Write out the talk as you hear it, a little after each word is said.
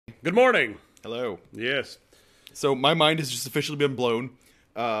Good morning. Hello. Yes. So my mind has just officially been blown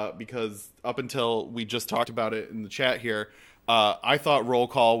because up until we just talked about it in the chat here, I thought roll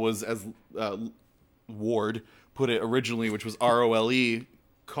call was as Ward put it originally, which was ROLE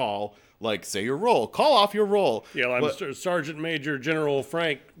call, like say your roll, call off your roll. Yeah, I'm Sergeant Major General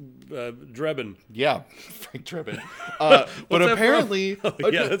Frank Drebin. Yeah, Frank Drebin. But apparently,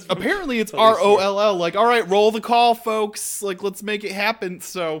 apparently it's ROLL. Like, all right, roll the call, folks. Like, let's make it happen.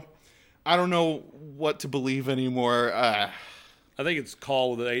 So, I don't know what to believe anymore. I think it's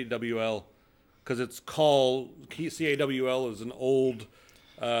call with an AWL because it's call. CAWL is an old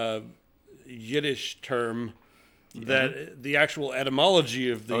Yiddish term. Yeah. That the actual etymology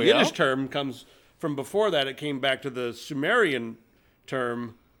of the Yiddish term comes from before that. It came back to the Sumerian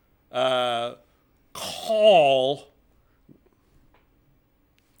term, call.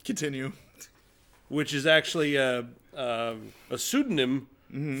 Continue. Which is actually a pseudonym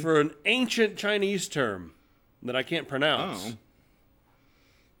for an ancient Chinese term that I can't pronounce.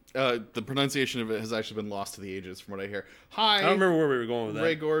 Oh. The pronunciation of it has actually been lost to the ages, from what I hear. Hi. I don't remember where we were going with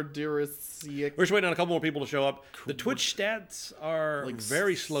that. We're just waiting on a couple more people to show up. The Twitch stats are like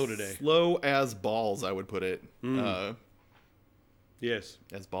very slow today. Slow as balls, I would put it. Yes.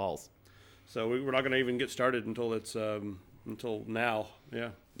 As balls. So we're not going to even get started until it's until now. Yeah.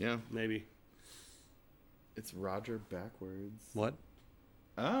 Yeah. Maybe. It's Roger backwards. What?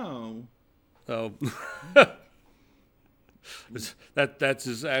 Oh. Oh. That's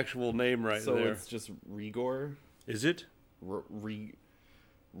his actual name right there. So it's just Rigor? Is it?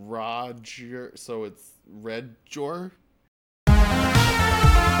 Roger. So it's Red Jor?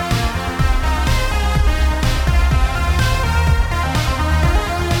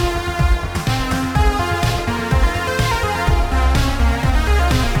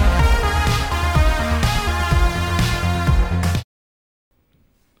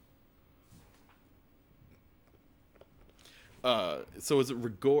 So is it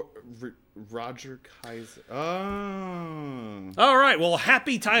Roger Kaiser? Oh. All right. Well,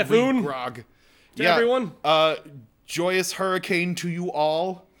 happy typhoon. Grog. To everyone. Joyous hurricane to you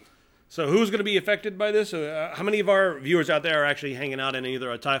all. So who's going to be affected by this? How many of our viewers out there are actually hanging out in either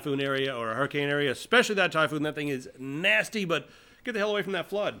a typhoon area or a hurricane area? Especially that typhoon. That thing is nasty, but get the hell away from that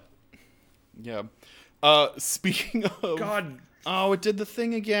flood. Yeah. Speaking of... God. Oh, it did the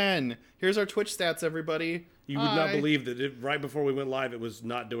thing again. Here's our Twitch stats, everybody. You would not believe that right before we went live, it was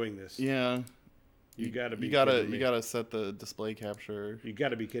not doing this. Yeah. You gotta be. You gotta set the display capture. You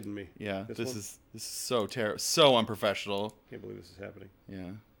gotta be kidding me. Yeah. This is so terrible, so unprofessional. Can't believe this is happening. Yeah.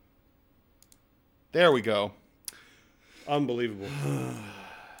 There we go. Unbelievable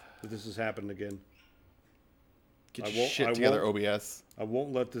that this has happened again. Get your shit together, OBS. I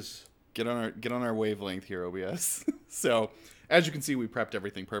won't let this get on our wavelength here, OBS. So, as you can see, we prepped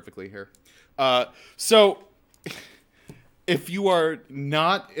everything perfectly here. So, if you are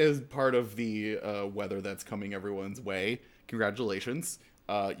not as part of the weather that's coming everyone's way, congratulations.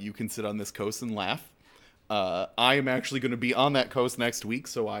 You can sit on this coast and laugh. I am actually going to be on that coast next week,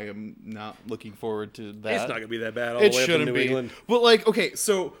 so I am not looking forward to that. It's not going to be that bad all the way up in New England. But like, okay,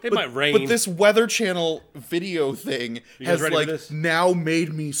 so it might rain. But this Weather Channel video thing has like now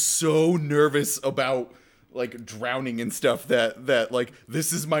made me so nervous about like drowning and stuff that like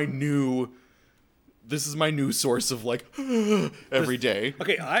this is my new source of like every day.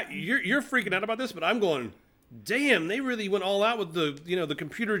 Okay, you're freaking out about this, but I'm going, damn, they really went all out with the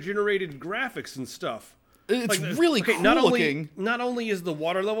computer generated graphics and stuff. It's like, really cool looking. Not only is the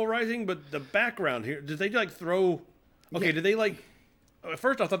water level rising, but the background here. Did they like throw? Okay, yeah. Did they like? At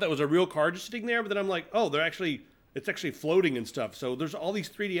first, I thought that was a real car just sitting there, but then I'm like, oh, it's actually floating and stuff. So there's all these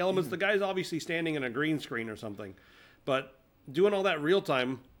 3D elements. The guy's obviously standing in a green screen or something, but doing all that real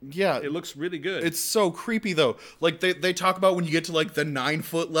time. Yeah, it looks really good. It's so creepy though. Like they talk about when you get to like the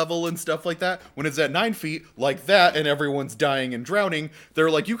 9-foot level and stuff like that. When it's at 9 feet like that and everyone's dying and drowning, they're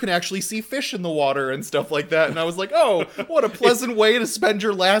like you can actually see fish in the water and stuff like that. And I was like, oh, what a pleasant way to spend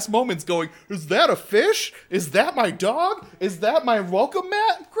your last moments. Going, is that a fish? Is that my dog? Is that my welcome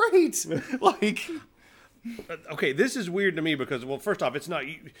mat? Great. Like. Okay, this is weird to me because, well, first off, it's not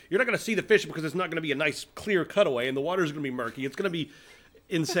you're not going to see the fish because it's not going to be a nice clear cutaway and the water's going to be murky. It's going to be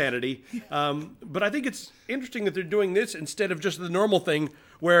insanity. But I think it's interesting that they're doing this instead of just the normal thing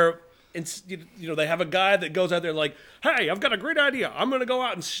where they have a guy that goes out there like, hey, I've got a great idea. I'm going to go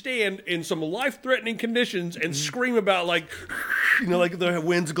out and stand in some life-threatening conditions and scream about like you know, like the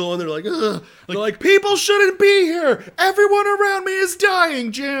wind's glowing. They're like, ugh. They're like, people shouldn't be here. Everyone around me is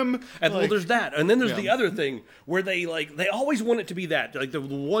dying, Jim. And like, well, there's that, and then there's the other thing where they always want it to be that, like the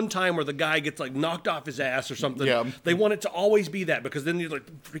one time where the guy gets like knocked off his ass or something. Yeah. They want it to always be that, because then you're like,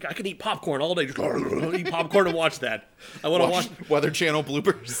 I can eat popcorn all day. Just eat popcorn and watch that. I want to watch Weather Channel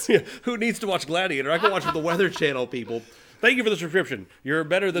bloopers. Yeah, who needs to watch Gladiator? I can watch with the Weather Channel people. Thank you for the subscription. You're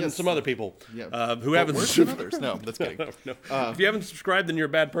better than some other people who haven't. Worse than others. No, that's kidding. No. If you haven't subscribed, then you're a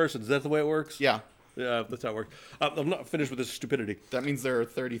bad person. Is that the way it works? Yeah. Yeah, that's how it works. I'm not finished with this stupidity. That means there are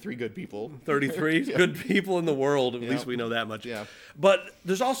 33 good people. 33 good people in the world. At least we know that much. Yeah. But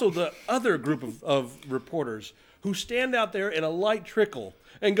there's also the other group of reporters who stand out there in a light trickle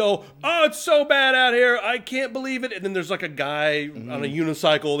and go, oh, it's so bad out here. I can't believe it. And then there's like a guy on a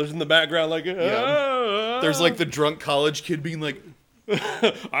unicycle. There's in the background like, There's like the drunk college kid being like,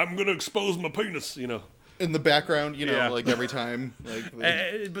 I'm going to expose my penis, you know. In the background, you know, like every time.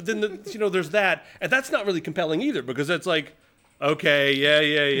 Like, but then, there's that. And that's not really compelling either, because it's like, okay,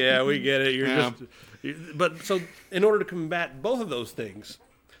 yeah, we get it. But so in order to combat both of those things,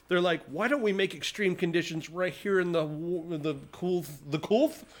 they're like, why don't we make extreme conditions right here in the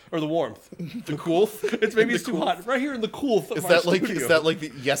coolth or the warmth? The coolth? It's too hot. Right here in the coolth. Is that like the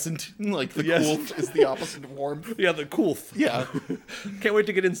yesent? Like the coolth is the opposite of warmth? Yeah, the coolth. Yeah. Can't wait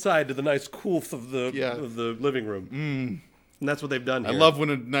to get inside to the nice coolth of the living room. And that's what they've done here. I love when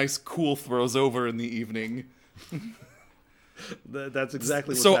a nice cool throws over in the evening. That's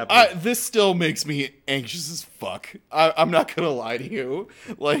exactly what's happening. So this still makes me anxious as fuck. I'm not gonna lie to you.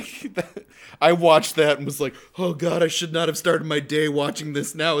 Like, I watched that and was like, oh god, I should not have started my day watching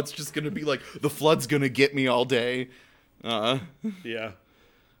this. Now it's just gonna be like the flood's gonna get me all day. Yeah.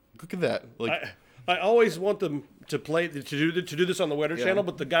 Look at that. Like, I always want them to do this on the Weather Channel,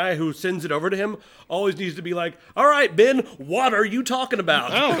 but the guy who sends it over to him always needs to be like, all right, Ben, what are you talking about?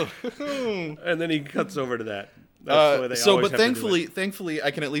 Oh. And then he cuts over to that. But thankfully, I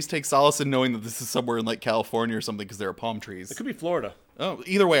can at least take solace in knowing that this is somewhere in like California or something, because there are palm trees. It could be Florida. Oh,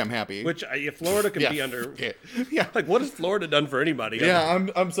 either way, I'm happy. Which Florida can be under. Yeah. Like, what has Florida done for anybody? Yeah,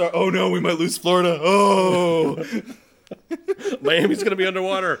 I'm sorry. Oh no, we might lose Florida. Oh. Miami's gonna be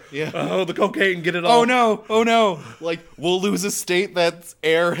underwater. Yeah. Oh, the cocaine, get it all. Oh no. Like, we'll lose a state that's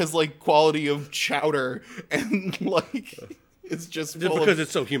air has like quality of chowder, and like. It's just because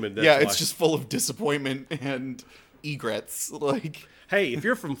it's so humid. That's why. It's just full of disappointment and egrets. Like, hey, if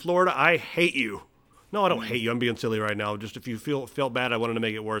you're from Florida, I hate you. No, I don't hate you. I'm being silly right now. Just if you felt bad, I wanted to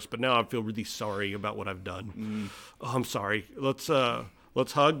make it worse. But now I feel really sorry about what I've done. Oh, I'm sorry. Let's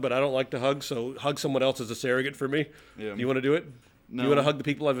hug, but I don't like to hug. So hug someone else as a surrogate for me. Yeah. You want to do it? No. You want to hug the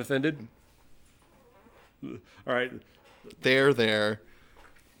people I've offended? All right. There.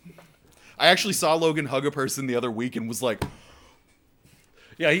 I actually saw Logan hug a person the other week and was like.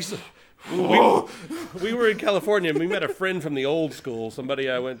 Yeah, we were in California and we met a friend from the old school, somebody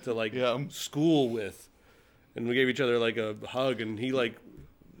I went to school with, and we gave each other like a hug, and he like,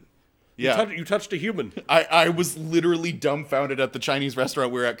 you touched a human. I was literally dumbfounded at the Chinese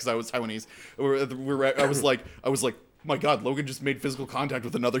restaurant we were at, because I was Taiwanese. I was like, my God, Logan just made physical contact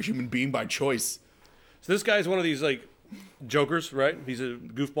with another human being by choice. So this guy's one of these like jokers, right? He's a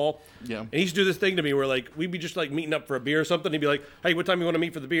goofball. Yeah. And he used to do this thing to me where like we'd be just like meeting up for a beer or something. He'd be like, "Hey, what time you want to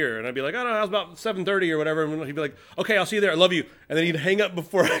meet for the beer?" And I'd be like, "I don't know, how's about 7:30 or whatever." And he'd be like, "Okay, I'll see you there. I love you." And then he'd hang up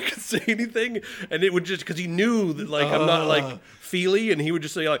before I could say anything. And it would just, because he knew that like I'm not like feely, and he would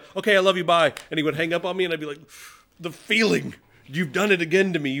just say like, "Okay, I love you, bye." And he would hang up on me, and I'd be like, "The feeling. You've done it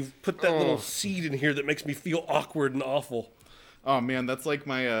again to me. You've put that little seed in here that makes me feel awkward and awful." Oh man, that's like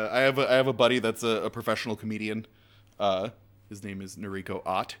my I have a buddy that's a professional comedian. His name is Noriko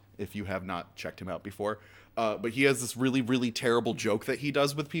Ott, if you have not checked him out before. But he has this really, really terrible joke that he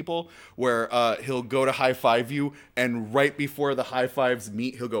does with people where he'll go to high five you, and right before the high fives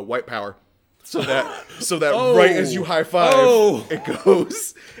meet, he'll go white power. So that right as you high five, it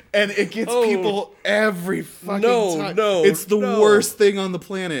goes. And it gets people every fucking time. It's the worst thing on the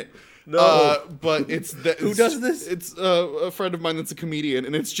planet. But it's who does this? It's a friend of mine that's a comedian,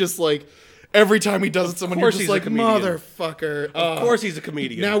 and it's just like every time he does it, someone you're just like, motherfucker. Of course he's a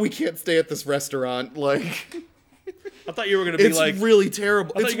comedian. Now we can't stay at this restaurant. Like, I thought you were going to be like, it's really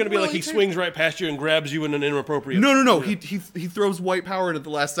terrible. I thought you were going to be like, he swings right past you and grabs you in an inappropriate. No. He throws white power in at the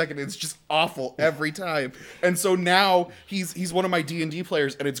last second. It's just awful every time. And so now he's one of my D&D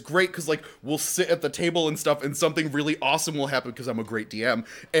players, and it's great because like we'll sit at the table and stuff, and something really awesome will happen because I'm a great DM.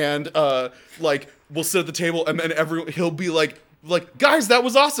 And like we'll sit at the table, and then he'll be like, guys, that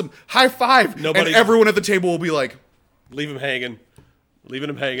was awesome. High five. And everyone at the table will be like, leave him hanging. Leaving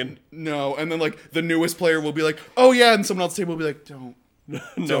him hanging. No, and then like the newest player will be like, "Oh yeah," and someone else table will be like, "Don't,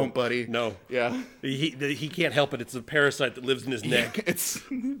 don't, buddy." No. Yeah. He can't help it. It's a parasite that lives in his neck. It's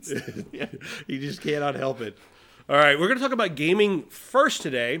yeah. He just cannot help it. All right, we're going to talk about gaming first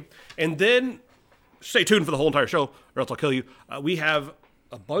today, and then stay tuned for the whole entire show, or else I'll kill you. We have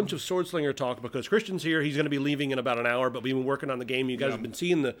a bunch of Swordslinger talk because Christian's here. He's going to be leaving in about an hour, but we've been working on the game. You guys have been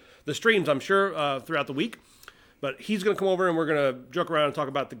seeing the streams, I'm sure, throughout the week. But he's going to come over, and we're going to joke around and talk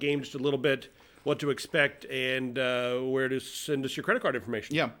about the game just a little bit, what to expect, and where to send us your credit card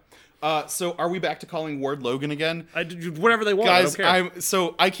information. Yeah. So are we back to calling Ward Logan again? Whatever they want, Guys, I don't care.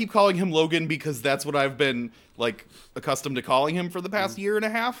 I keep calling him Logan because that's what I've been like accustomed to calling him for the past year and a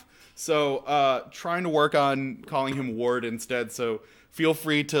half. So trying to work on calling him Ward instead. So feel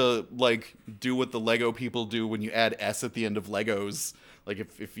free to like do what the Lego people do when you add S at the end of Legos. Like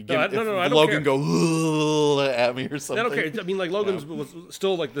if you give Logan go at me or something. I don't care. I mean, like Logan's was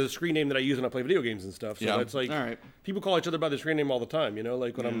still like the screen name that I use when I play video games and stuff. So it's like, all right. People call each other by their screen name all the time. You know,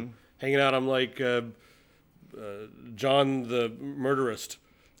 like when I'm hanging out, I'm like John the Murderist.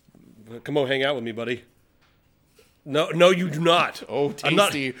 Come on, hang out with me, buddy. No, you do not. Oh,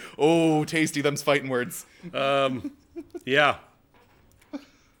 tasty. Oh, tasty. Them's fighting words. Yeah.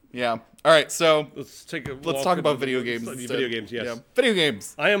 Yeah. All right. So Let's talk about video games. Video games, yes. Yeah. Video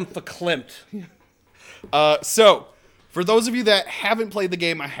games. I am verklempt. So for those of you that haven't played the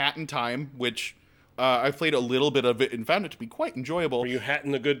game A Hat in Time, which I've played a little bit of it and found it to be quite enjoyable. Were you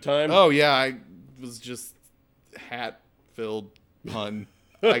hatting a good time? Oh yeah, I was just hat-filled pun.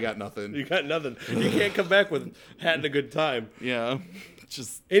 I got nothing. You got nothing. You can't come back with hatting a good time. Yeah.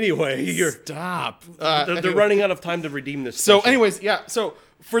 Just anyway, stop. They're running out of time to redeem this. So, anyways, yeah. So,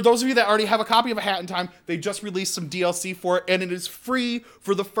 for those of you that already have a copy of A Hat in Time, they just released some DLC for it, and it is free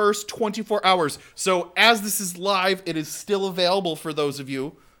for the first 24 hours. So, as this is live, it is still available for those of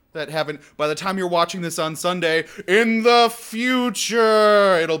you that haven't. By the time you're watching this on Sunday, in the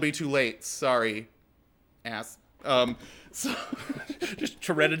future, it'll be too late. Sorry, ass. So just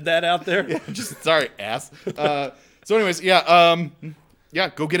treaded that out there. Yeah, just sorry, ass. So, anyways, yeah. Yeah,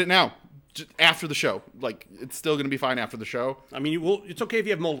 go get it now. Just after the show. Like, it's still going to be fine after the show. I mean, it's okay if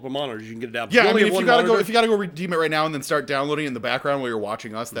you have multiple monitors. You can get it out. Yeah, I mean, if you gotta go redeem it right now and then start downloading it in the background while you're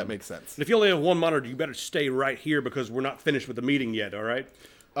watching us, that makes sense. And if you only have one monitor, you better stay right here because we're not finished with the meeting yet, all right?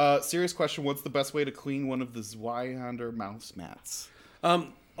 Serious question, what's the best way to clean one of the Zweihander mouse mats?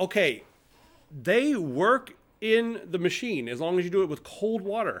 Okay, they work in the machine as long as you do it with cold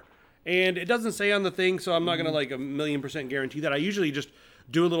water. And it doesn't say on the thing, so I'm not going to like 1,000,000% guarantee that. I usually just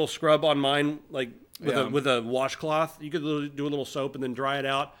do a little scrub on mine, like with a washcloth. You could do a little soap and then dry it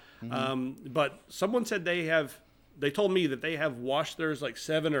out. But someone said they told me that they have washed theirs like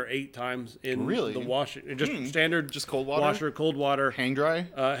 7 or 8 times in the wash. Just standard, just cold water. Washer, cold water. Hang dry.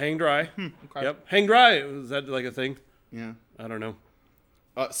 Hang dry. Okay. Yep. Hang dry. Is that like a thing? Yeah. I don't know.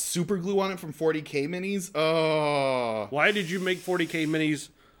 Super glue on it from 40K minis. Oh. Why did you make 40K minis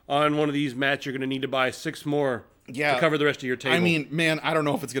on one of these mats? You're going to need to buy 6 more to cover the rest of your table. I mean, man, I don't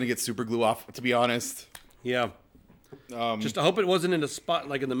know if it's going to get super glue off, to be honest. Yeah. Just I hope it wasn't in a spot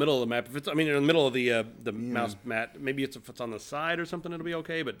like in the middle of the map. If it's, in the middle of the mouse mat, maybe if it's on the side or something, it'll be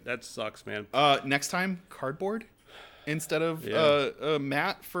okay. But that sucks, man. Next time, cardboard instead of a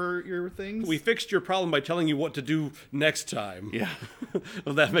mat for your things. We fixed your problem by telling you what to do next time. Yeah.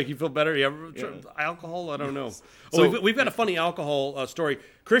 Will that make you feel better? Yeah. Alcohol? I don't know. So we've got a funny alcohol story.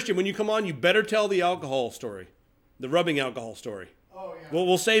 Christian, when you come on, you better tell the alcohol story, the rubbing alcohol story. Oh yeah. Well,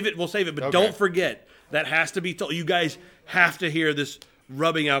 we'll save it. But don't forget that has to be told. You guys have to hear this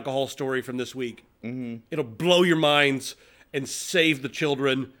rubbing alcohol story from this week. It'll blow your minds and save the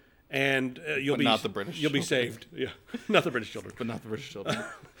children. And you'll be not the British. You'll be saved. Yeah, not the British children, but not the British children.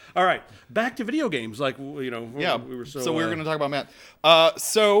 All right, back to video games. Like we were so we were going to talk about Matt.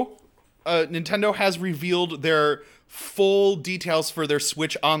 Nintendo has revealed their full details for their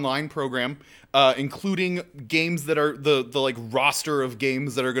Switch Online program, including games that are the like roster of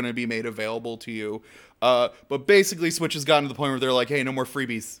games that are going to be made available to you. But basically, Switch has gotten to the point where they're like, hey, no more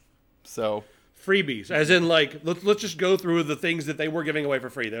freebies. So. Freebies, as in like, let's just go through the things that they were giving away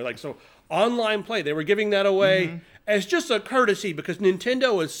for free. They're like, so online play, they were giving that away as just a courtesy because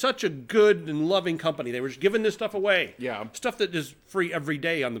Nintendo is such a good and loving company. They were just giving this stuff away. Yeah. Stuff that is free every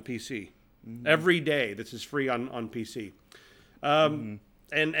day on the PC. Every day this is free on PC. And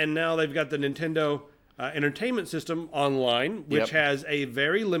now they've got the Nintendo Entertainment System online, which has a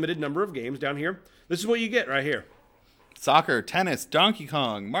very limited number of games down here. This is what you get right here. Soccer, tennis, Donkey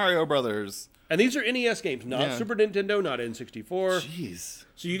Kong, Mario Brothers. And these are NES games, not Super Nintendo, not N64. Jeez.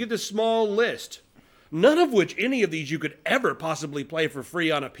 So you get this small list. None of which any of these you could ever possibly play for free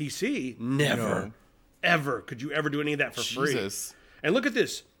on a PC. Never. No. Ever. Could you ever do any of that for free? And look at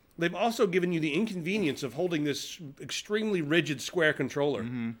this. They've also given you the inconvenience of holding this extremely rigid square controller.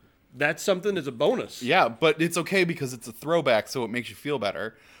 That's something as a bonus. Yeah, but it's okay because it's a throwback, so it makes you feel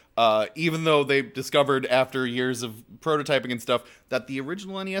better. Even though they discovered after years of prototyping and stuff that the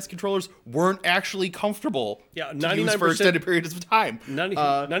original NES controllers weren't actually comfortable to use for extended periods of time.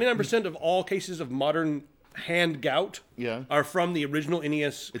 99% of all cases of modern hand gout are from the original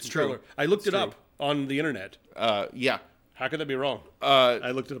NES controller. True. I looked it up on the internet. Yeah. How could that be wrong?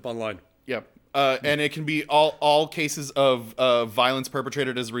 I looked it up online. Yeah. And it can be all cases of violence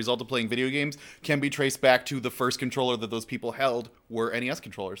perpetrated as a result of playing video games can be traced back to the first controller that those people held were NES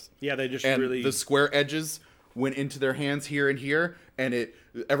controllers. Yeah, they just and really... the square edges went into their hands here and here, and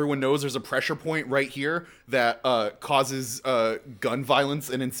everyone knows there's a pressure point right here that causes gun violence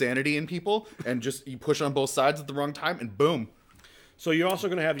and insanity in people, and just you push on both sides at the wrong time, and boom. So you're also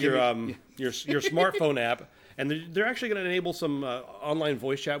going to have your smartphone app. And they're actually going to enable some online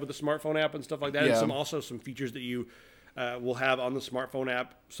voice chat with the smartphone app and stuff like that. Yeah. And also some features that you will have on the smartphone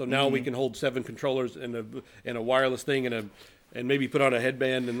app. So now we can hold 7 controllers in a wireless thing and maybe put on a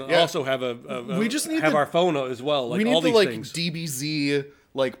headband and also have we just need our phone as well. Like we need all these things. DBZ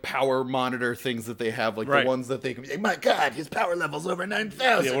power monitor things that they have, the ones that they can be like, my God, his power level's over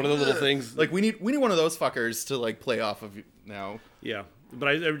 9,000. Yeah, one of the little things. Like we need one of those fuckers to play off of now. Yeah. But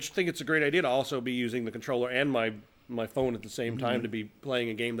I just think it's a great idea to also be using the controller and my phone at the same time to be playing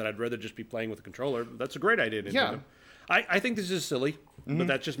a game that I'd rather just be playing with a controller. That's a great idea. Yeah. I think this is silly, but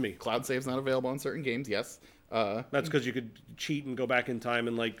that's just me. Cloud save's not available on certain games, yes. That's because you could cheat and go back in time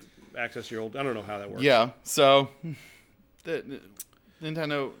and access your old... I don't know how that works. Yeah, so...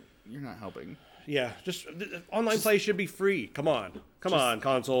 Nintendo, you're not helping. Yeah, online play should be free. Come on,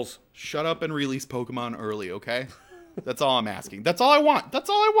 consoles. Shut up and release Pokemon early, okay? That's all I'm asking. That's all I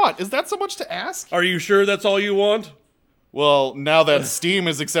want. Is that so much to ask? Are you sure that's all you want? Well, now that Steam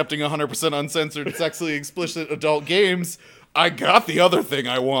is accepting 100% uncensored, sexually explicit adult games, I got the other thing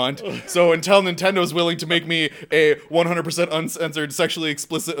I want. So until Nintendo's willing to make me a 100% uncensored, sexually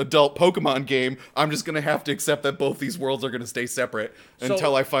explicit adult Pokemon game, I'm just going to have to accept that both these worlds are going to stay separate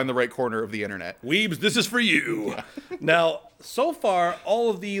until I find the right corner of the internet. Weebs, this is for you. Yeah. Now, so far, all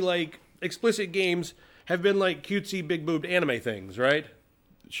of the explicit games have been cutesy, big-boobed anime things, right?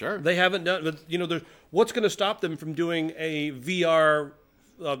 Sure. They haven't done, but, what's going to stop them from doing a VR,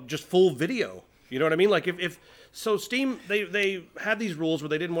 just full video? You know what I mean? So Steam, they had these rules where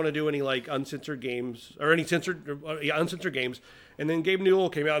they didn't want to do any uncensored games, or any uncensored games, and then Gabe Newell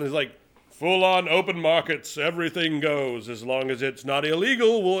came out and is like, full-on open markets, everything goes, as long as it's not illegal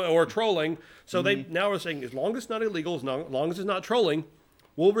or trolling. So they now are saying, as long as it's not illegal, as long as it's not trolling,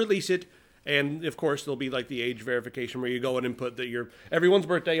 we'll release it. And of course, there'll be the age verification where you go in and put that everyone's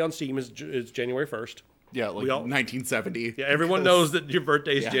birthday on Steam is January 1st. Yeah, 1970. Yeah, everyone knows that your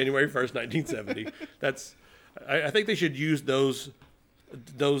birthday is January 1st, 1970. I think they should use those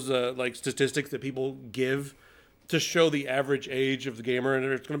statistics that people give to show the average age of the gamer, and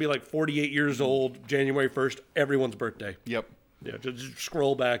it's going to be 48 years old, January 1st, everyone's birthday. Yep. Yeah, just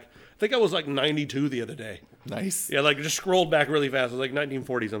scroll back. I think I was 92 the other day. Nice. Yeah, just scrolled back really fast. It was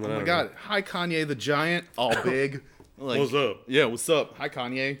 1940 something. Oh my God. Hi, Kanye the Giant. All big. What's up? Yeah, what's up? Hi,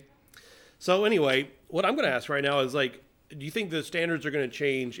 Kanye. So anyway, what I'm going to ask right now is do you think the standards are going to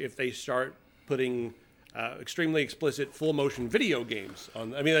change if they start putting extremely explicit full motion video games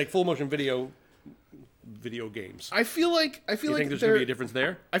on? I mean, full motion video games. I feel like you think there's going to be a difference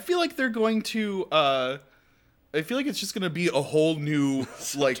there? I feel like they're going to. I feel like it's just going to be a whole new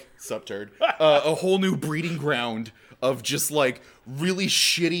subturd, a whole new breeding ground of just really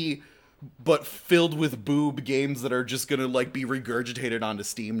shitty but filled with boob games that are just going to be regurgitated onto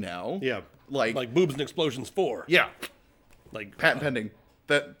Steam now. Yeah, like Boobs and Explosions 4. Yeah, patent pending.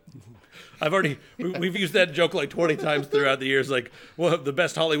 That we've used that joke 20 times throughout the years. Well, the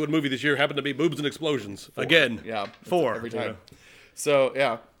best Hollywood movie this year happened to be Boobs and Explosions. 4. Again. Yeah, 4 every time. Yeah. So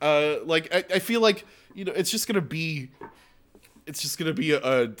yeah, I feel like it's just gonna be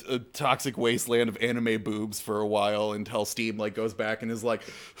a toxic wasteland of anime boobs for a while until Steam goes back and is like,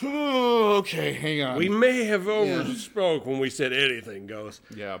 oh, okay, hang on. We may have overspoke when we said anything goes.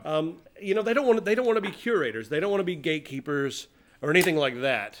 Yeah. They don't want to be curators. They don't want to be gatekeepers or anything like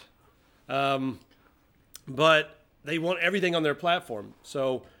that. But they want everything on their platform.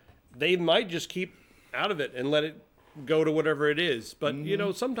 So they might just keep out of it and let it go to whatever it is. But,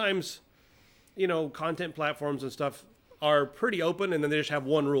 sometimes, content platforms and stuff are pretty open, and then they just have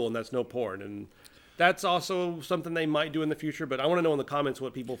one rule, and that's no porn. And that's also something they might do in the future. But I want to know in the comments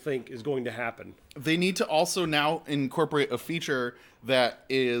what people think is going to happen. They need to also now incorporate a feature that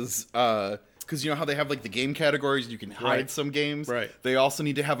is because you know how they have like the game categories, you can hide some games. Right. They also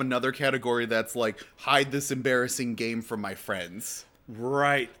need to have another category that's like hide this embarrassing game from my friends.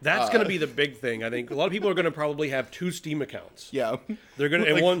 Right. That's going to be the big thing. I think a lot of people are going to probably have 2 Steam accounts. Yeah. They're going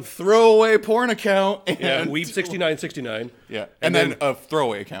to like one throwaway porn account. And yeah, Weeb6969. Yeah. And then a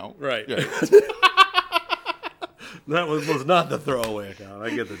throwaway account. Right. That was not the throwaway account.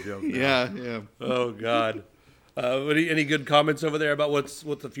 I get the joke now. Yeah. Oh God. Any good comments over there about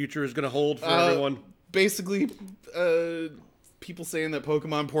what the future is going to hold for everyone? Basically, people saying that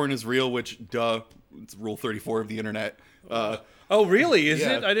Pokemon porn is real, which it's rule 34 of the internet. Oh really? Is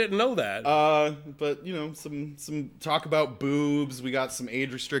yeah. it? I didn't know that. But you know, some talk about boobs. We got some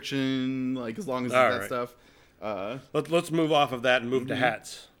age restriction, like as long as it's that stuff. Let's move off of that and move to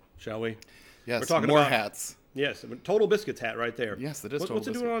hats, shall we? Yes, we're talking more about hats. Yes, Total Biscuit's hat right there. Yes, that is What's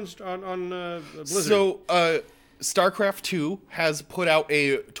it doing on Blizzard? So, StarCraft 2 has put out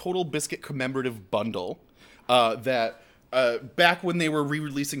a Total Biscuit commemorative bundle that. Back when they were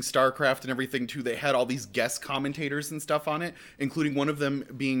re-releasing StarCraft and everything too, they had all these guest commentators and stuff on it, including one of them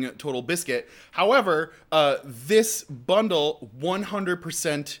being Total Biscuit. However, this bundle,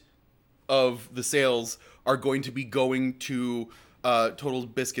 100% of the sales are going to be going to Total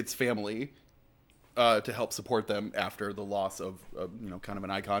Biscuit's family to help support them after the loss of kind of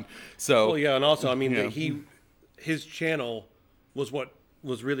an icon. So, well, yeah, and also, I mean, his channel was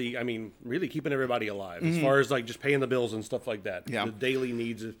really, really keeping everybody alive as far as like just paying the bills and stuff like that. Yeah. The daily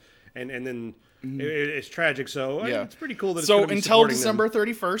needs, and then it's tragic. So it's pretty cool that. It's so gonna be until December them.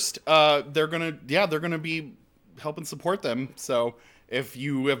 31st, they're gonna be helping support them. So if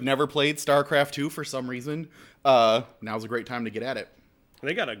you have never played StarCraft 2 for some reason, now's a great time to get at it. And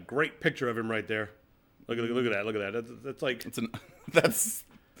they got a great picture of him right there. Look at that. That's like that's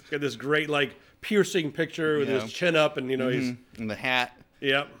got this great like piercing picture with his chin up, and he's in the hat.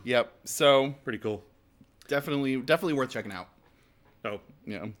 Yep. So pretty cool. Definitely worth checking out. Oh,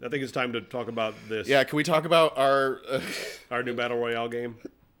 yeah. I think it's time to talk about this. Yeah, can we talk about our new Battle Royale game?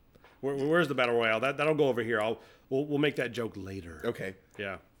 Where's the Battle Royale? That'll go over here. We'll make that joke later. Okay.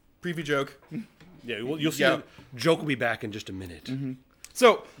 Yeah. Preview joke. Yeah, you'll see. The joke will be back in just a minute.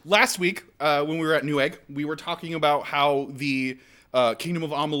 So last week, when we were at Newegg, we were talking about how the Kingdom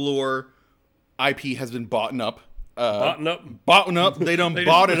of Amalur IP has been bought up. Bought up. They done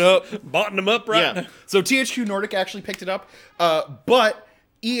bought it up. Bought them up, right? Yeah. So THQ Nordic actually picked it up, but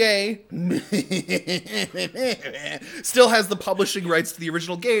EA still has the publishing rights to the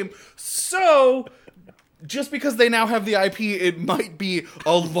original game. So just because they now have the IP, it might be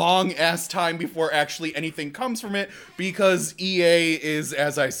a long ass time before actually anything comes from it, because EA is,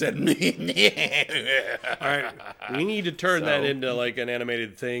 as I said, all right. We need to turn that into like an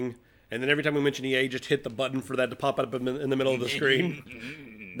animated thing. And then every time we mention EA, just hit the button for that to pop up in the middle of the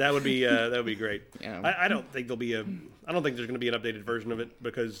screen. That would be great. Yeah. I don't think there's going to be an updated version of it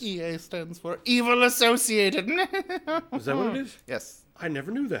because EA stands for Evil Associated. Is that what it is? Yes. I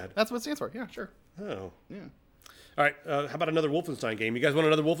never knew that. That's what it stands for. Yeah, sure. Oh. Yeah. All right. How about another Wolfenstein game? You guys want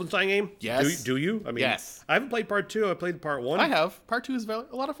another Wolfenstein game? Yes. Do you? I mean, yes. I haven't played part 2. I played part 1. I have. Part 2 is a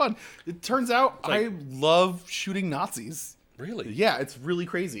lot of fun. It turns out I love shooting Nazis. Really? Yeah, it's really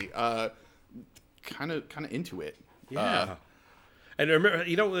crazy. Kind of into it. Yeah. And remember,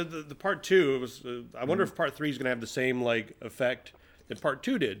 the part 2. It was. I wonder if part 3 is going to have the same like effect that part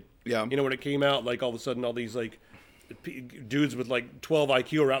 2 did. Yeah. When it came out, like all of a sudden, all these like dudes with like 12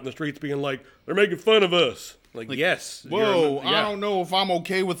 IQ are out in the streets being like, they're making fun of us. Like yes. Whoa, I don't know if I'm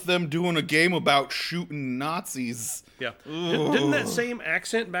okay with them doing a game about shooting Nazis. Yeah. Didn't that same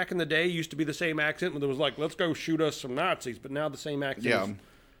accent back in the day used to be the same accent when it was like, let's go shoot us some Nazis, but now the same accent is,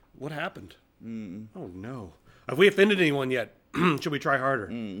 what happened? Oh no. Have we offended anyone yet? Should we try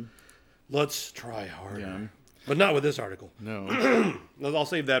harder? Let's try harder. Yeah. But not with this article. No. I'll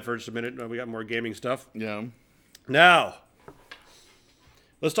save that for just a minute. We got more gaming stuff. Yeah. Now,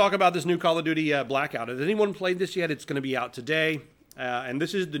 let's talk about this new Call of Duty Blackout. Has anyone played this yet? It's going to be out today. And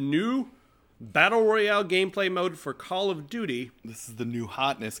this is the new Battle Royale gameplay mode for Call of Duty. This is the new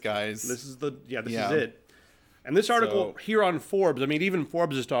hotness, guys. This is it. And this article here on Forbes, I mean, even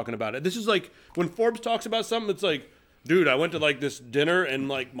Forbes is talking about it. This is like, when Forbes talks about something, it's like, dude, I went to like this dinner and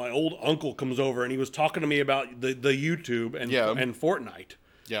like my old uncle comes over and he was talking to me about the YouTube and Fortnite.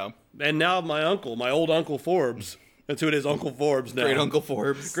 Yeah. And now my old Uncle Forbes, that's who it is, Uncle Forbes now. Great Uncle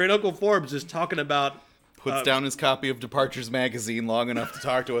Forbes. Great Uncle Forbes is talking about... Puts down his copy of Departures magazine long enough to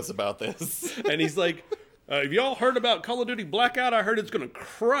talk to us about this. And he's like, have y'all heard about Call of Duty Blackout? I heard it's going to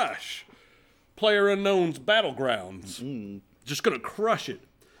crush. PlayerUnknown's Battlegrounds. Just gonna crush it.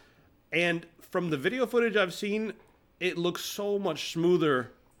 And from the video footage I've seen, it looks so much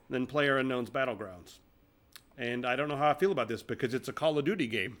smoother than PlayerUnknown's Battlegrounds. And I don't know how I feel about this because it's a Call of Duty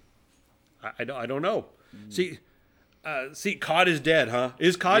game. I don't know. See, COD is dead, huh?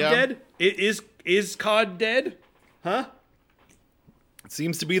 Is COD dead? Is COD dead? Huh? It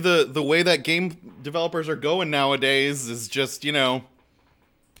seems to be the way that game developers are going nowadays is just, you know...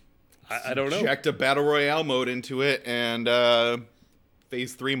 I don't know. Inject a Battle Royale mode into it and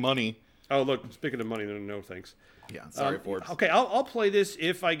Phase 3 money. Oh, look, speaking of money, no thanks. Yeah, sorry, Forbes. Okay, I'll play this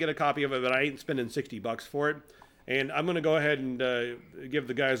if I get a copy of it, but I ain't spending $60 for it. And I'm going to go ahead and give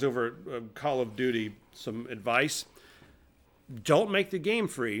the guys over at Call of Duty some advice. Don't make the game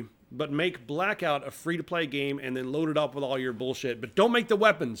free, but make Blackout a free-to-play game and then load it up with all your bullshit. But don't make the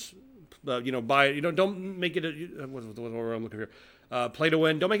weapons, buy it. Don't make it, what I'm looking for? Play to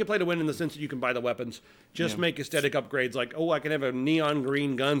win. Don't make it play to win in the sense that you can buy the weapons. Just make aesthetic upgrades like, I can have a neon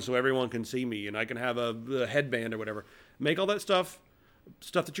green gun so everyone can see me, and I can have a headband or whatever. Make all that stuff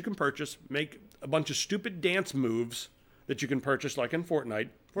that you can purchase. Make a bunch of stupid dance moves that you can purchase, like in Fortnite.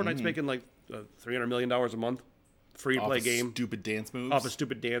 Fortnite's making like $300 million a month. Free-to-play game. Stupid dance moves. Off of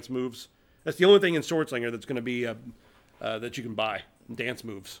stupid dance moves. That's the only thing in Swordslinger that's going to be that you can buy. Dance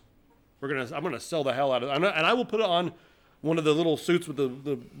moves. I'm gonna sell the hell out of it. And I will put it on one of the little suits with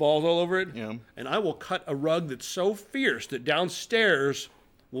the balls all over it. Yeah. And I will cut a rug that's so fierce that downstairs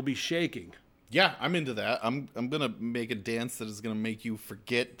will be shaking. Yeah, I'm into that. I'm going to make a dance that is going to make you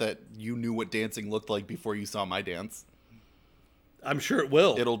forget that you knew what dancing looked like before you saw my dance. I'm sure it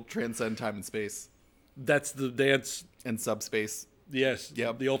will. It'll transcend time and space. That's the dance. And subspace. Yes.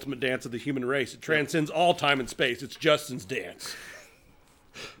 Yep. The ultimate dance of the human race. It transcends all time and space. It's Justin's dance.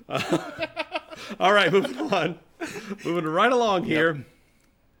 All right, moving on. Moving right along here.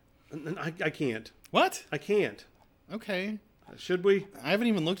 I can't. What? I can't. Okay. Should we? I haven't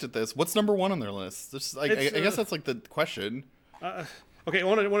even looked at this. What's number 1 on their list? This, I guess that's like the question. Okay, I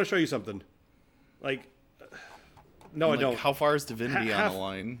want to show you something. Like, no, I don't. How far is Divinity on the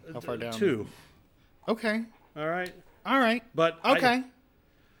line? How far down? 2. Okay. All right. But okay.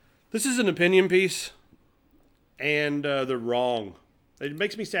 This is an opinion piece, and they're wrong. It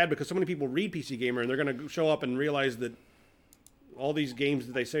makes me sad because so many people read PC Gamer and they're going to show up and realize that all these games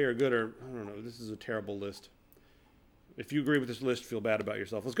that they say are good are, I don't know, this is a terrible list. If you agree with this list, feel bad about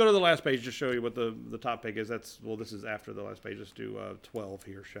yourself. Let's go to the last page to show you what the top pick is. This is after the last page. Let's do 12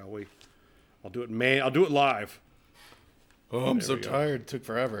 here, shall we? I'll do it live. Oh, I'm so tired. It took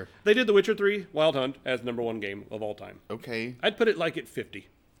forever. They did The Witcher 3 Wild Hunt as number 1 game of all time. Okay. I'd put it like at 50.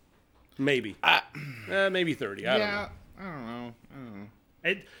 Maybe. Maybe 30. I don't know. I don't know.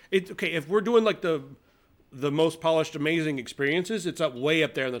 Okay, if we're doing like the most polished, amazing experiences, it's way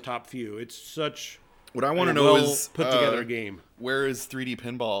up there in the top few. It's such what I want to know is put together game. Where is 3D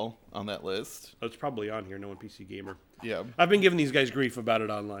Pinball on that list? It's probably on here. No one PC Gamer. Yeah, I've been giving these guys grief about it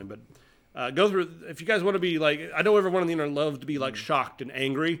online, but go through. If you guys want to be like, I know everyone on the internet loves to be like shocked and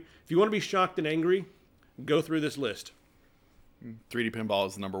angry. If you want to be shocked and angry, go through this list. 3D Pinball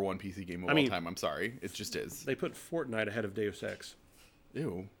is the number 1 PC game of all time. I'm sorry. It just is. They put Fortnite ahead of Deus Ex.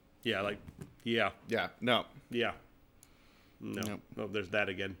 Ew. Yeah, yeah. Yeah, no. Yeah. No. Nope. Oh, there's that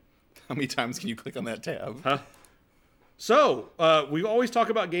again. How many times can you click on that tab? Huh? So, we always talk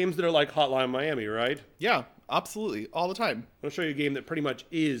about games that are like Hotline Miami, right? Yeah, absolutely. All the time. I'll show you a game that pretty much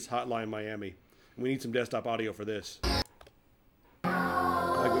is Hotline Miami. We need some desktop audio for this. Like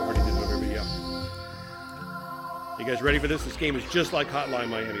we already did over here, but yeah. You guys ready for this? This game is just like Hotline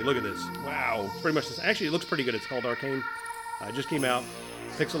Miami. Look at this. Wow. It's pretty much this. Actually, it looks pretty good. It's called Arcane. It just came out.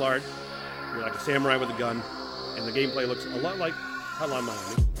 Pixel art. You're like a samurai with a gun. And the gameplay looks a lot like Hotline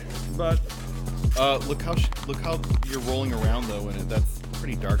Miami. But look how you're rolling around though in it. That's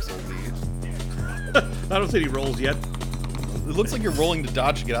pretty Dark Souls-y. I don't see any rolls yet. It looks like you're rolling to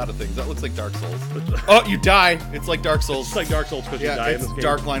dodge to get out of things. That looks like Dark Souls. Oh, you die. It's like Dark Souls. It's like Dark Souls because you die in this game.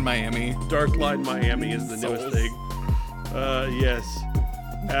 Darkline Miami. Darkline Miami is the newest thing. Yes.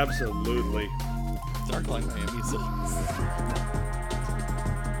 Absolutely. Darkline Miami. So...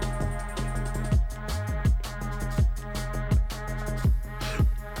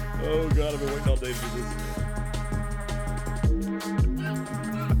 Oh god, I've been waiting all day to do this.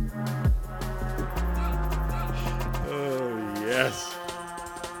 Oh yes.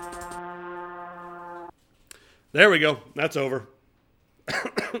 There we go. That's over.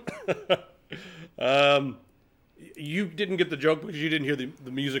 You didn't get the joke because you didn't hear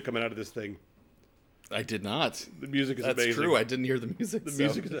the music coming out of this thing. I did not. The music is That's amazing. That's true. I didn't hear the music. The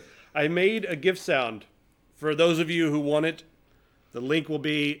music is. I made a GIF sound for those of you who want it. The link will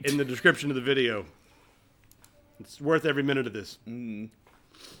be in the description of the video. It's worth every minute of this.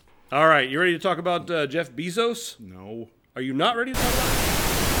 All right, you ready to talk about Jeff Bezos? No. Are you not ready to talk about it?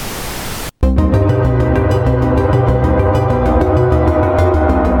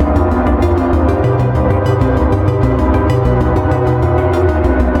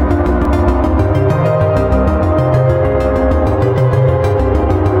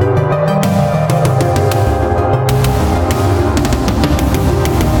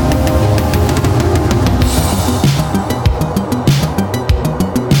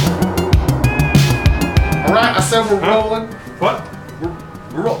 We're rolling. What?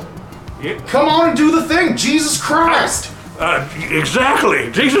 We're rolling. Yeah. Come on and do the thing, Jesus Christ!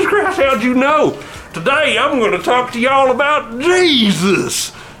 Exactly. Jesus Christ, how'd you know? Today I'm going to talk to y'all about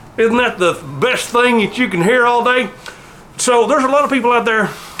Jesus. Isn't that the best thing that you can hear all day? So there's a lot of people out there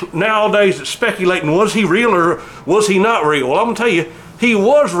nowadays that speculating, was he real or was he not real? Well, I'm going to tell you, he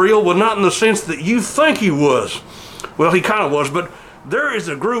was real, but not in the sense that you think he was. Well, he kind of was, but there is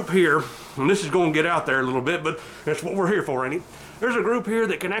a group here, and this is going to get out there a little bit, but that's what we're here for, ain't it? There's a group here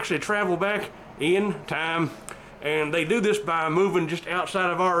that can actually travel back in time, and they do this by moving just outside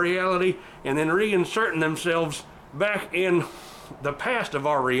of our reality and then reinserting themselves back in the past of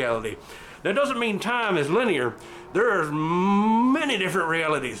our reality. That doesn't mean time is linear. There are many different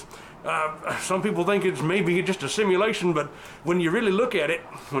realities. Some people think it's maybe just a simulation, but when you really look at it,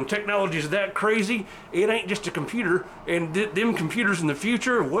 when technology is that crazy, it ain't just a computer, and them computers in the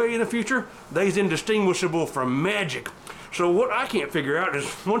future, way in the future, they's indistinguishable from magic. So what I can't figure out is,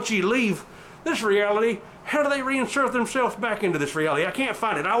 once you leave this reality, how do they reinsert themselves back into this reality? I can't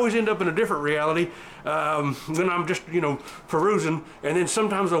find it. I always end up in a different reality when I'm just, perusing, and then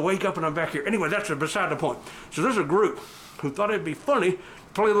sometimes I wake up and I'm back here. Anyway, that's beside the point. So there's a group who thought it'd be funny to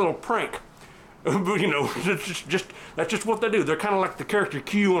play a little prank. That's just what they do. They're kind of like the character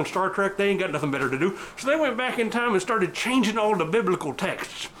Q on Star Trek. They ain't got nothing better to do. So they went back in time and started changing all the biblical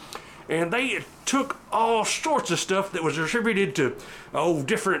texts. And they took all sorts of stuff that was attributed to,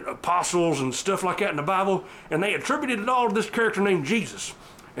 different apostles and stuff like that in the Bible, and they attributed it all to this character named Jesus.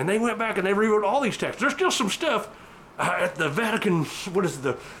 And they went back and they rewrote all these texts. There's still some stuff at the Vatican,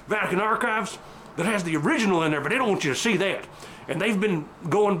 the Vatican Archives, that has the original in there, but they don't want you to see that. And they've been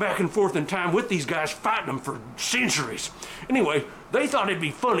going back and forth in time with these guys, fighting them for centuries. Anyway, they thought it'd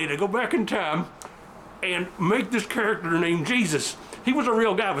be funny to go back in time and make this character named Jesus. He was a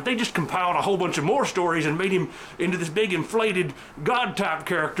real guy, but they just compiled a whole bunch of more stories and made him into this big inflated God-type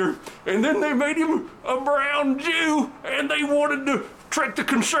character. And then they made him a brown Jew, and they wanted to trick the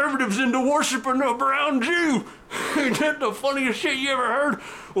conservatives into worshiping a brown Jew. Ain't that the funniest shit you ever heard?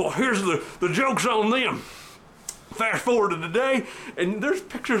 Well, here's the joke's on them. Fast forward to today, and there's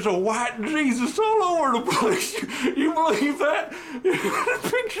pictures of white Jesus all over the place. You believe that?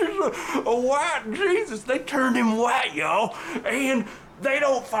 Pictures of white Jesus. They turned him white, y'all. And they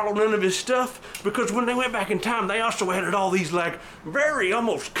don't follow none of his stuff, because when they went back in time, they also added all these, very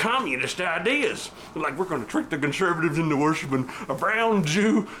almost communist ideas. Like, we're going to trick the conservatives into worshiping a brown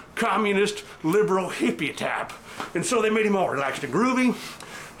Jew, communist, liberal, hippie type. And so they made him all relaxed and groovy.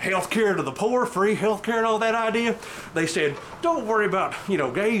 Healthcare to the poor, free healthcare and all that idea. They said, don't worry about,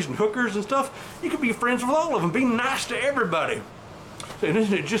 gays and hookers and stuff. You can be friends with all of them. Be nice to everybody. And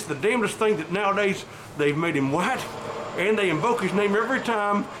isn't it just the damnedest thing that nowadays they've made him white, and they invoke his name every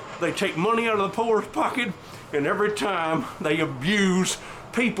time they take money out of the poor's pocket, and every time they abuse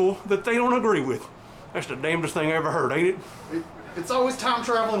people that they don't agree with. That's the damnedest thing I ever heard, ain't it? It's always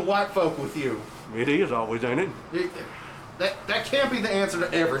time-traveling white folk with you. It is always, ain't it? That can't be the answer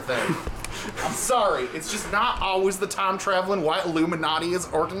to everything. I'm sorry. It's just not always the time-traveling white Illuminati's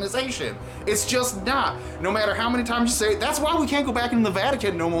organization. It's just not. No matter how many times you say it. That's why we can't go back into the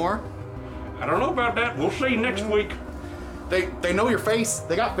Vatican no more. I don't know about that. We'll see next week. They know your face.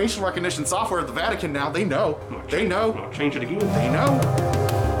 They got facial recognition software at the Vatican now. They know. They know. I'll change it again. They know.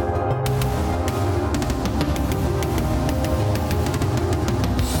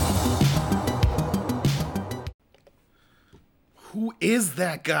 Who is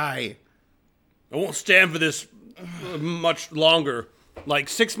that guy? I won't stand for this much longer.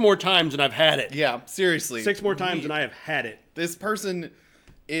 6 more times and I've had it. Yeah, seriously. 6 more times and I have had it. This person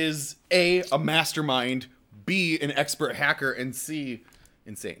is A, a mastermind, B, an expert hacker, and C,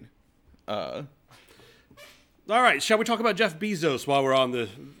 insane. All right, shall we talk about Jeff Bezos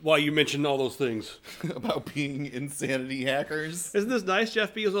while you mentioned all those things? About being insanity hackers? Isn't this nice?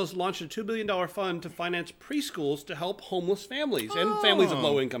 Jeff Bezos launched a $2 billion fund to finance preschools to help homeless families and families of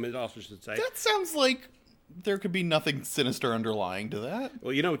low income, it also should say. That sounds like there could be nothing sinister underlying to that.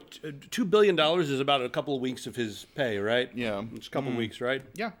 Well, $2 billion is about a couple of weeks of his pay, right? Yeah. It's a couple of weeks, right?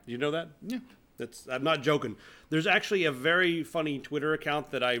 Yeah. Do you know that? Yeah. I'm not joking. There's actually a very funny Twitter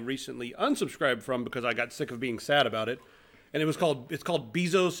account that I recently unsubscribed from because I got sick of being sad about it. And it's called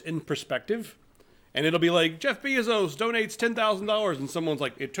Bezos in Perspective. And it'll be like, Jeff Bezos donates $10,000. And someone's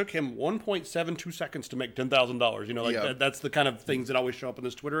like, it took him 1.72 seconds to make $10,000. That's the kind of things that always show up in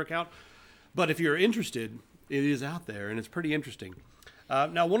this Twitter account. But if you're interested, it is out there, and it's pretty interesting.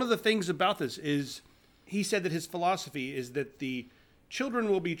 Now, one of the things about this is he said that his philosophy is that the children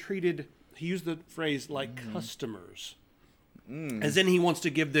will be treated, he used the phrase, like customers. As in he wants to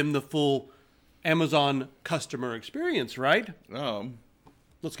give them the full Amazon customer experience, right?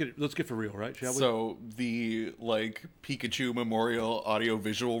 Let's get for real, right? Shall we? So the Pikachu Memorial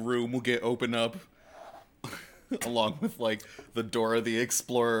Audiovisual Room will get opened up along with the Dora the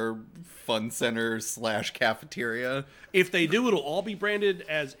Explorer Fun Center / cafeteria. If they do, it'll all be branded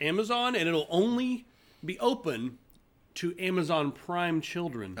as Amazon, and it'll only be open to Amazon Prime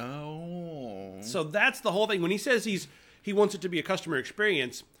children. Oh. So that's the whole thing. When he says he wants it to be a customer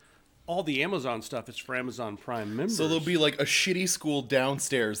experience, all the Amazon stuff is for Amazon Prime members. So there'll be a shitty school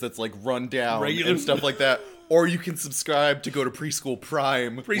downstairs that's run down Regular. and stuff like that. Or you can subscribe to go to Preschool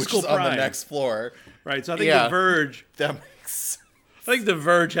Prime, which is on the next floor. Right, so I think The Verge... That makes... I think The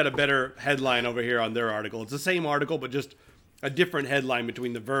Verge had a better headline over here on their article. It's the same article, but just a different headline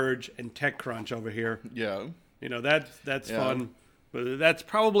between The Verge and TechCrunch over here. Yeah. That's fun. But that's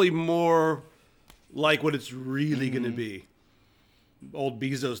probably more like what it's really going to be. Old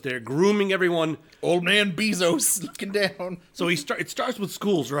Bezos there, grooming everyone. Old man Bezos looking down. So it starts with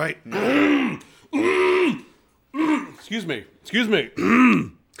schools, right? Excuse me.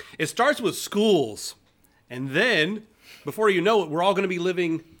 It starts with schools. And then, before you know it, we're all going to be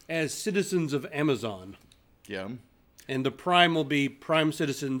living as citizens of Amazon. Yeah. And the Prime will be Prime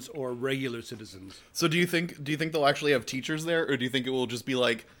citizens or regular citizens. So do you think they'll actually have teachers there, or do you think it will just be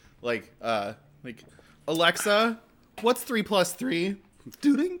like Alexa, what's 3 + 3?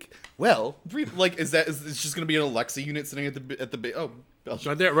 Doodink. Well, 3 is it's just gonna be an Alexa unit sitting at the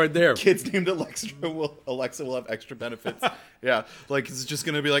Right there. Kids named Alexa will have extra benefits. Yeah, it's just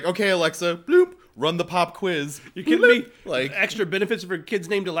gonna be okay, Alexa, bloop, run the pop quiz. You kidding me? Extra benefits for kids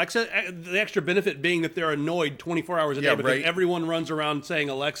named Alexa. The extra benefit being that they're annoyed 24 hours a day because everyone runs around saying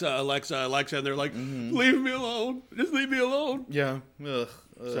Alexa, Alexa, Alexa, and they're like, leave me alone, just leave me alone. Yeah.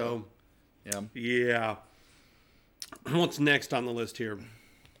 So, yeah. What's next on the list here,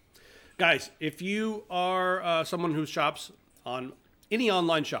 guys? If you are someone who shops on any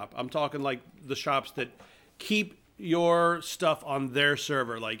online shop, I'm talking the shops that keep your stuff on their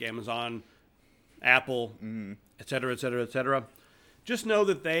server, like Amazon, Apple, et cetera, et cetera, et cetera. Just know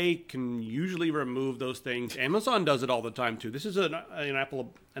that they can usually remove those things. Amazon does it all the time too. This is an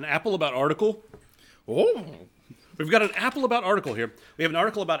Apple About article. Oh, we've got an Apple About article here. We have an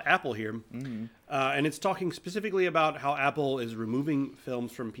article about Apple here, and it's talking specifically about how Apple is removing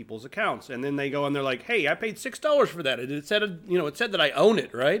films from people's accounts. And then they go and they're like, "Hey, I paid $6 for that. It said, it said that I own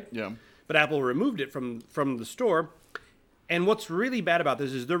it, right?" Yeah. But Apple removed it from the store. And what's really bad about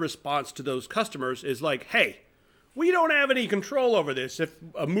this is their response to those customers is like, "Hey, we don't have any control over this. If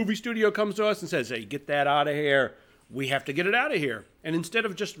a movie studio comes to us and says, hey, get that out of here, we have to get it out of here." And instead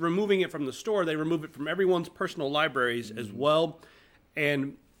of just removing it from the store, they remove it from everyone's personal libraries as well.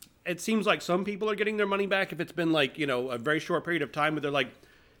 And it seems like some people are getting their money back if it's been a very short period of time, but they're like,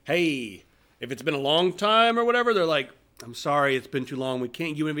 hey, if it's been a long time or whatever, they're like, "I'm sorry, it's been too long. We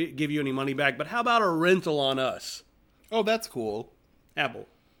can't give you any money back, but how about a rental on us?" Oh, that's cool. Apple.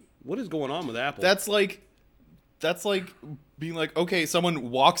 What is going on with Apple? That's like being like, okay, someone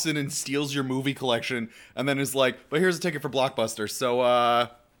walks in and steals your movie collection and then is like, "But here's a ticket for Blockbuster. So,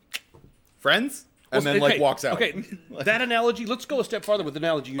 friends?" And then walks out. Okay, that analogy, let's go a step farther with the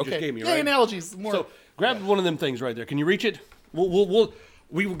analogy you just gave me, right? Yeah, analogies. More. So, grab one of them things right there. Can you reach it? We're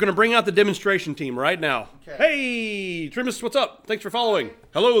going to bring out the demonstration team right now. Okay. Hey, Trimus, what's up? Thanks for following.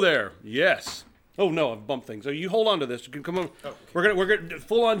 Hello there. Yes. Oh, no, I've bumped things. So you hold on to this. Come on. Oh, okay. We're gonna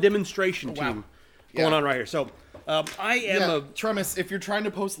full-on demonstration team going on right here. So, I am Trumis, if you're trying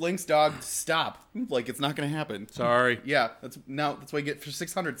to post links, dog, stop. It's not going to happen. Sorry. Yeah, that's what you get for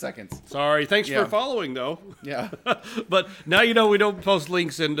 600 seconds. Sorry. Thanks for following, though. Yeah. But now we don't post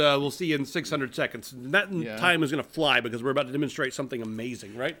links, and we'll see you in 600 seconds. That time is going to fly because we're about to demonstrate something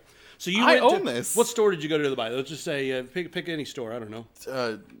amazing, right? So I own this. What store did you go to buy? Let's just say pick any store. I don't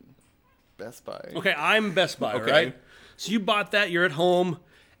know. Best Buy. Okay, I'm Best Buy, right? So you bought that. You're at home,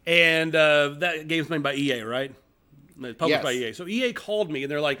 and that game's made by EA, right? Published by EA. So EA called me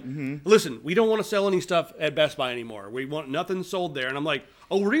and they're like, listen, we don't want to sell any stuff at Best Buy anymore. We want nothing sold there. And I'm like,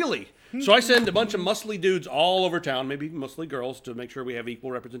 oh, really? So I send a bunch of muscly dudes all over town, maybe mostly girls, to make sure we have equal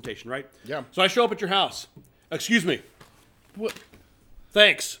representation, right? Yeah. So I show up at your house. Excuse me. What?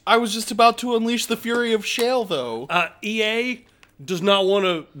 Thanks. I was just about to unleash the fury of Shale, though. EA does not want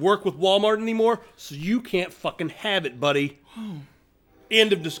to work with Walmart anymore, so you can't fucking have it, buddy.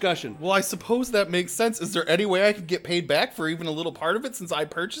 End of discussion. Well, I suppose that makes sense. Is there any way I could get paid back for even a little part of it since I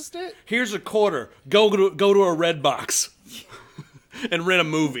purchased it? Here's a quarter. Go to a Red Box and rent a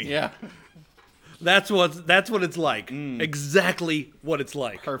movie. Yeah. That's what it's like. Exactly what it's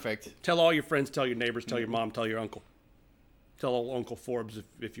like. Perfect. Tell all your friends, tell your neighbors, tell your mom, tell your uncle. Tell old Uncle Forbes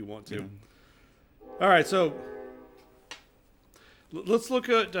if you want to. All right, so let's look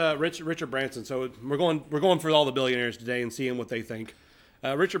at Richard Branson. So we're going for all the billionaires today and seeing what they think.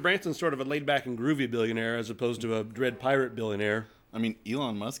 Richard Branson's sort of a laid-back and groovy billionaire as opposed to a dread pirate billionaire. I mean,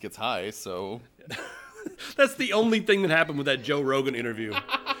 Elon Musk gets high, so... That's the only thing that happened with that Joe Rogan interview.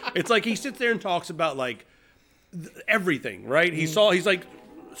 It's like he sits there and talks about like everything, right? He's like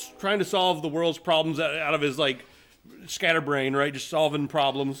trying to solve the world's problems out of his like scatterbrain, right? Just solving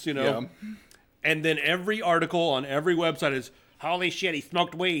problems, you know. Yeah. And then every article on every website is, holy shit, he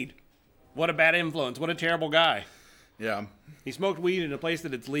smoked weed. What a bad influence. What a terrible guy. Yeah. He smoked weed in a place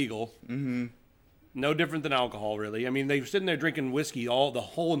that it's legal. Mm-hmm. No different than alcohol, really. I mean, they were sitting there drinking whiskey the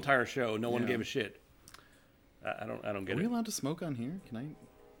whole entire show. No one gave a shit. I don't get it. Are we allowed to smoke on here? Can I?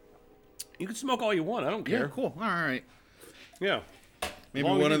 You can smoke all you want. I don't care. Yeah, cool. All right. Yeah. Maybe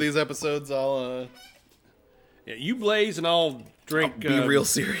one of these episodes I'll... Yeah, you blaze and I'll drink... I'll be real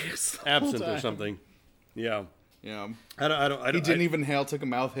serious. Absinthe or something. Yeah. Yeah. I don't. He didn't even inhale, took a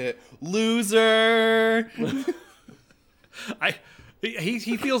mouth hit. Loser!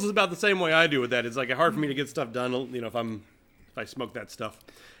 He feels about the same way I do with that. It's like hard for me to get stuff done, you know, if I smoke that stuff.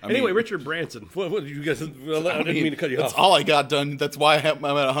 Anyway, Richard Branson. What did you guys? Well, I didn't mean to cut you off. That's all I got done. That's why I'm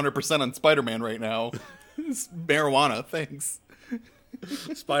at 100% on Spider-Man right now. It's marijuana. Thanks.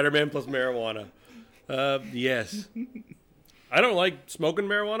 Spider-Man plus marijuana. Yes. I don't like smoking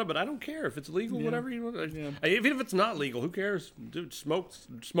marijuana, but I don't care if it's legal. Whatever you want. Yeah. Even if it's not legal, who cares? Dude, smoke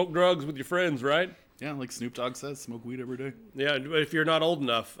drugs with your friends, right? Yeah, like Snoop Dogg says, smoke weed every day. Yeah, if you're not old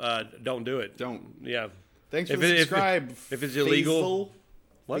enough, don't do it. Don't. Yeah. Thanks for subscribing. If it's illegal.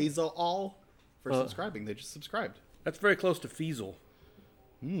 Faisal all for subscribing. They just subscribed. That's very close to Feasel.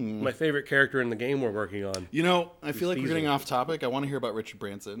 My favorite character in the game we're working on. You know, I feel like we're getting off topic. I want to hear about Richard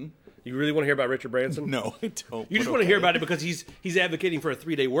Branson. You really want to hear about Richard Branson? No, I don't. You just want to hear about it because he's advocating for a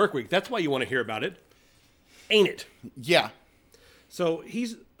 3-day work week. That's why you want to hear about it. Ain't it? Yeah. So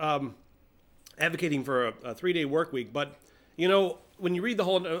he's advocating for a 3-day work week, but you know, when you read the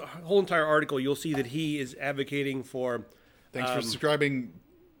whole entire article, you'll see that he is advocating for... Thanks for subscribing,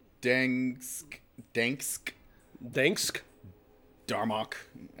 Dansk. Darmok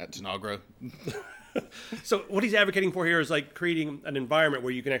at Tanagra. So what he's advocating for here is like creating an environment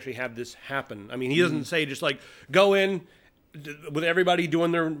where you can actually have this happen. I mean, he doesn't say just like go in with everybody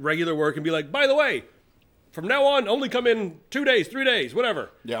doing their regular work and be like, by the way, from now on, only come in 2 days, 3 days, whatever.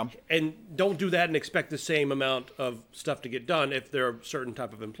 Yeah. And don't do that and expect the same amount of stuff to get done if they're a certain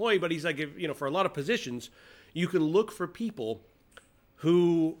type of employee. But he's like, for a lot of positions, you can look for people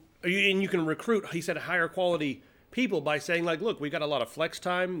who, and you can recruit, he said, higher quality people by saying like, look, we got a lot of flex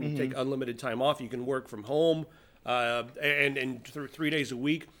time. You take unlimited time off. You can work from home and 3 days a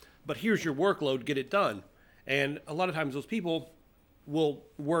week. But here's your workload. Get it done. And a lot of times those people will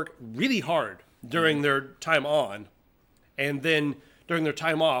work really hard during their time on, and then during their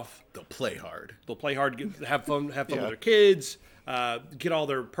time off, they'll play hard. They'll play hard, have fun with their kids, get all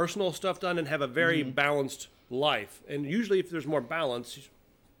their personal stuff done, and have a very balanced life. And usually, if there's more balance,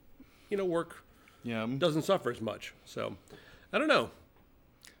 work doesn't suffer as much. So, I don't know.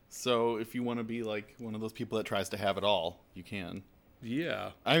 So, if you want to be like one of those people that tries to have it all, you can.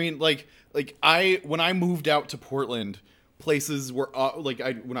 Yeah. I mean, when I moved out to Portland, places were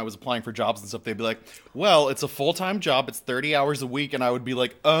when I was applying for jobs and stuff, they'd be like, well, it's a full-time job, it's 30 hours a week, and I would be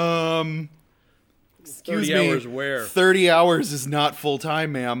like, excuse 30 me, hours where? 30 hours is not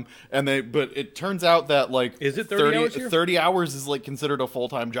full-time, ma'am. But it turns out that is it 30 hours here? 30 hours is considered a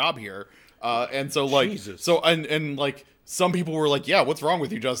full-time job here. And so Jesus. some people were like, yeah, what's wrong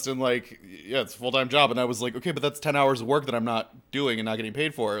with you, Justin? Yeah, it's a full-time job. And I was like, okay, but that's 10 hours of work that I'm not doing and not getting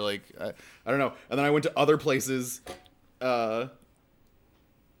paid for. I don't know. And then I went to other places, and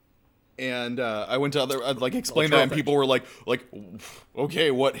I went to other, explained that, and people were like, okay,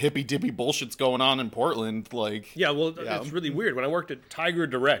 what hippy-dippy bullshit's going on in Portland? It's really weird. When I worked at Tiger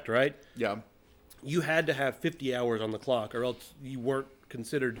Direct, right? Yeah. you had to have 50 hours on the clock, or else you weren't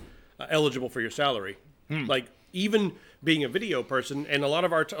considered eligible for your salary. Like, even being a video person, and a lot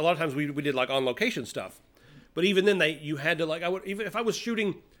of times we did like on location stuff. But even then, you had to like, even if I was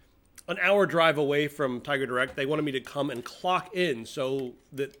shooting an hour drive away from Tiger Direct, they wanted me to come and clock in so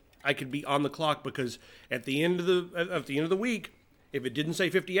that I could be on the clock, because at the end of the week, if it didn't say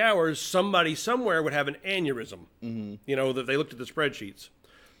 50 hours, somebody somewhere would have an aneurysm. You know, that they looked at the spreadsheets.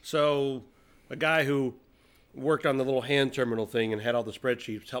 So a guy who worked on the little hand terminal thing and had all the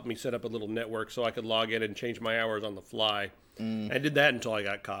spreadsheets helped me set up a little network so I could log in and change my hours on the fly. I did that until I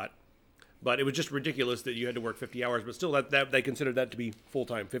got caught. But it was just ridiculous that you had to work 50 hours. But still, that they considered that to be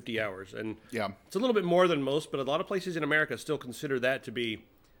full-time, 50 hours. And it's a little bit more than most, but a lot of places in America still consider that to be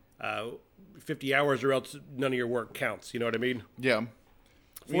 50 hours, or else none of your work counts. You know what I mean? Yeah.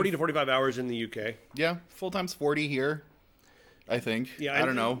 40 to 45 hours in the UK. Yeah, full-time's 40 here, I think. Yeah, I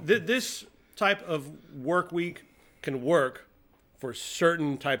don't know. This type of work week can work for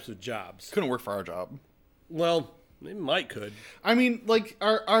certain types of jobs. Couldn't work for our job. Well, it could. I mean, like,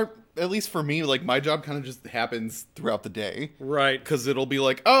 our at least for me, like, my job kind of just happens throughout the day. Right. Because it'll be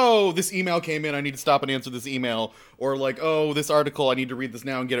like, oh, this email came in, I need to stop and answer this email. Or like, oh, this article, I need to read this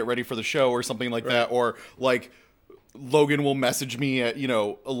now and get it ready for the show, or something like that. Or like, Logan will message me at,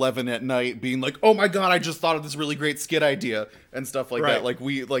 11 at night being like, oh my god, I just thought of this really great skit idea and stuff like that. Like,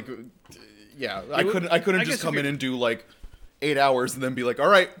 I couldn't just come in and do like 8 hours and then be like, all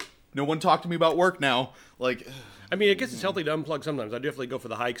right, no one talk to me about work now. Like, I mean, I guess it's healthy to unplug sometimes. I definitely go for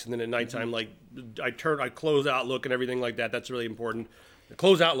the hikes, and then at nighttime, like, I close Outlook and everything like that. That's really important.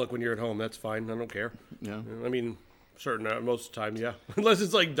 Close Outlook when you're at home. That's fine. I don't care. Yeah. I mean, most of the time, yeah. Unless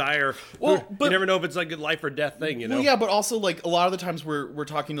it's like dire. Well, but you never know if it's like a life or death thing, you know? Well, yeah, but also like a lot of the times we're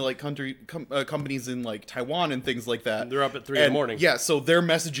talking to like companies in like Taiwan and things like that. They're up at 3 in the morning. Yeah, so they're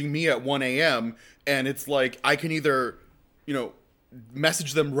messaging me at 1 a.m. and it's like I can either,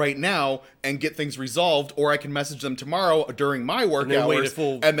 message them right now and get things resolved, or I can message them tomorrow during my work hours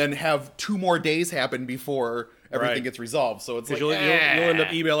and then have 2 more days happen before everything gets resolved. So it's like you'll end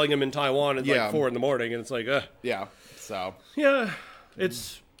up emailing them in Taiwan at like 4 in the morning, and it's like, yeah. So yeah,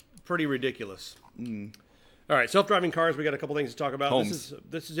 it's pretty ridiculous. All right, self-driving cars. We got a couple things to talk about. Homes.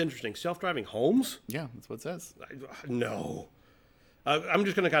 This is interesting. Self-driving homes? Yeah, that's what it says. No, I'm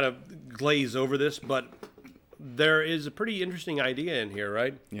just going to kind of glaze over this, but there is a pretty interesting idea in here,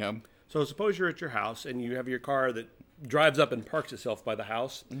 right? Yeah. So suppose you're at your house and you have your car that drives up and parks itself by the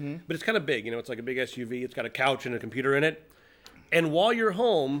house, but it's kind of big. It's like a big SUV. It's got a couch and a computer in it. And while you're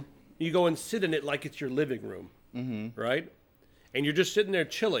home, you go and sit in it like it's your living room, right? And you're just sitting there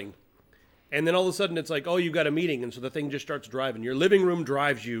chilling. And then all of a sudden it's like, oh, you've got a meeting. And so the thing just starts driving. Your living room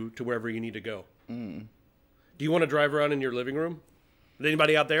drives you to wherever you need to go. Do you want to drive around in your living room?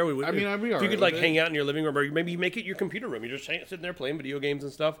 Anybody out there? I'd be if you could like hang out in your living room, or maybe you make it your computer room. You're just sitting there playing video games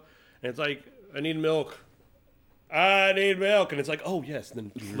and stuff, and it's like, I need milk. And it's like, oh yes.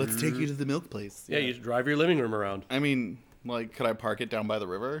 And then let's take you to the milk place. Yeah, you just drive your living room around. I mean, like, could I park it down by the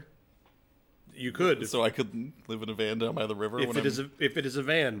river? You could. So I could live in a van down by the river. If it is a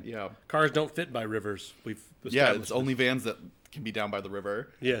van. Yeah. Cars don't fit by rivers. It's only vans that can be down by the river.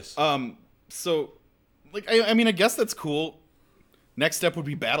 Yes. So, like, I mean, I guess that's cool. Next step would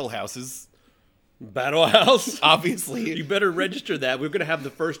be battle houses. Battle house? Obviously. You better register that. We're going to have the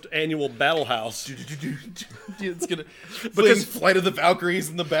first annual battle house. It's going to... Because Flight of the Valkyries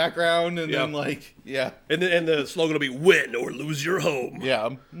in the background, and then, like, yeah. And the slogan will be, win or lose your home. Yeah.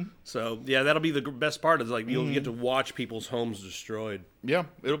 So, yeah, that'll be the best part, is, like, you'll get to watch people's homes destroyed. Yeah,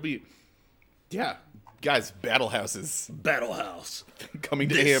 it'll be... Yeah. Guys, battle houses. Battle house. Coming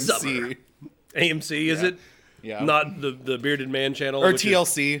to AMC. Summer. AMC, is it? Yeah. Not the Bearded Man channel. Or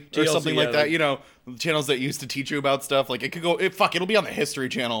TLC, or something like that. Channels that used to teach you about stuff. Like, it could go... it'll be on the History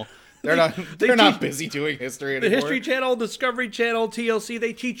Channel. They're not busy doing history anymore. The History Channel, Discovery Channel, TLC,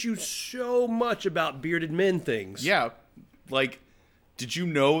 they teach you so much about bearded men things. Yeah. Like, did you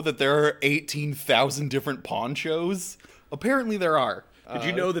know that there are 18,000 different pawn shows? Apparently there are. Did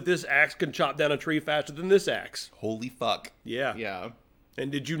you know that this axe can chop down a tree faster than this axe? Holy fuck. Yeah. Yeah.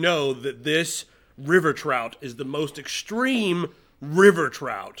 And did you know that this river trout is the most extreme river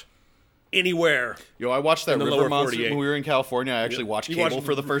trout anywhere? Yo, I watched that River Monster when we were in California. I actually watched Cavill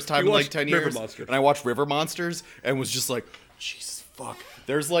for the first time in like 10 years. And I watched River Monsters and was just like, Jesus fuck.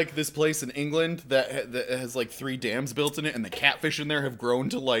 There's like this place in England that has like 3 dams built in it, and the catfish in there have grown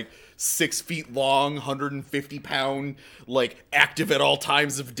to like 6 feet long, 150-pound, like active at all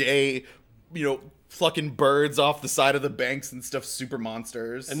times of day, plucking birds off the side of the banks and stuff, super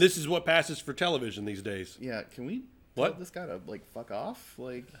monsters. And this is what passes for television these days. Yeah, can we What? This guy to like fuck off.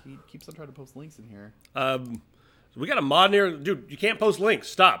 Like he keeps on trying to post links in here. We got a mod in here, dude. You can't post links.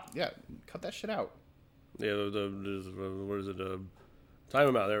 Stop. Yeah, cut that shit out. Yeah, what is it? Time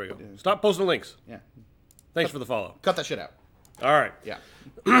them out. There we go. Stop posting links. Yeah. Thanks for the follow. Cut that shit out. All right. Yeah.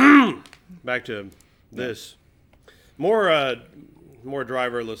 Back to this. More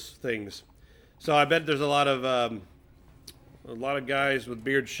driverless things. So I bet there's a lot of guys with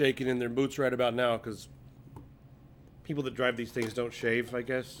beards shaking in their boots right about now because people that drive these things don't shave, I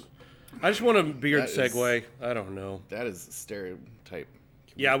guess. I just want a beard segue. I don't know. That is a stereotype.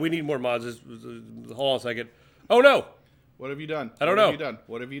 Yeah, we need more mods. Hold on a second. Oh, no. What have you done? I don't know.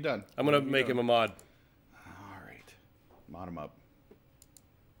 What have you done? I'm going to make him a mod. All right. Mod him up.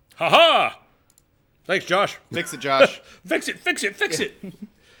 Ha-ha! Thanks, Josh. Fix it, Josh. Fix it.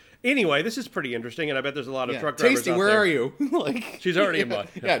 Anyway, this is pretty interesting, and I bet there's a lot of truck drivers Tasty, out where there. are you? Like She's already a mod.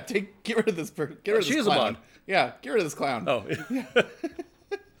 Yeah, get rid of this. Get rid of She this is a clown. mod. Yeah, get rid of this clown. Oh.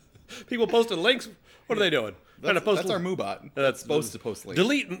 People posting links? What are they doing? That's our Moobot. That's supposed to post links.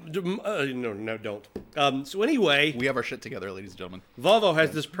 Delete. No, don't. So anyway, We have our shit together, ladies and gentlemen. Volvo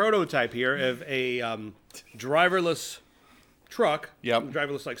has this prototype here of a driverless truck. Yep.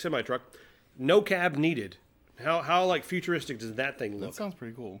 Driverless, like, semi-truck. No cab needed. How like futuristic does that thing look? That sounds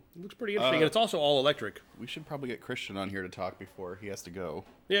pretty cool. It looks pretty interesting, and it's also all electric. We should probably get Christian on here to talk before he has to go.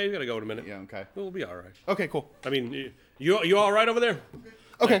 Yeah, you gotta go in a minute. Yeah, okay. We'll be all right. Okay, cool. I mean, you all right over there?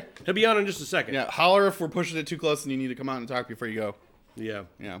 Okay. He'll be on in just a second. Yeah, holler if we're pushing it too close and you need to come out and talk before you go. Yeah.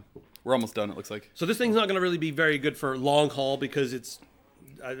 Yeah. We're almost done, it looks like. So this thing's not going to really be very good for long haul because it's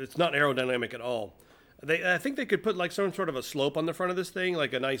not aerodynamic at all. I think they could put like some sort of a slope on the front of this thing,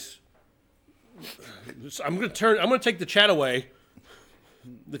 like a nice. I'm going to take the chat away.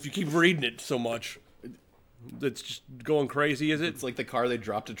 If you keep reading it so much, it's just going crazy. Is it? It's like the car they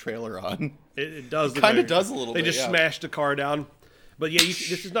dropped a trailer on. It does. Kind of does a little They bit. just smashed the car down. But yeah,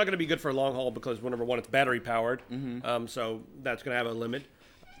 this is not going to be good for long haul because number one, it's battery powered. So that's going to have a limit.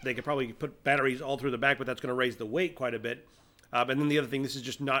 They could probably put batteries all through the back, but that's going to raise the weight quite a bit. And then the other thing, this is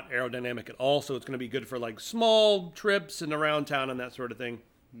just not aerodynamic at all, so it's going to be good for like small trips and around town and that sort of thing.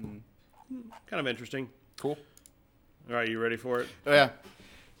 Kind of interesting. Cool. All right, you ready for it? Oh, yeah.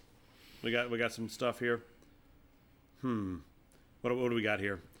 We got some stuff here. What do we got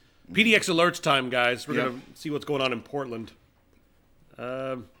here? PDX alerts time, guys. We're going to see what's going on in Portland.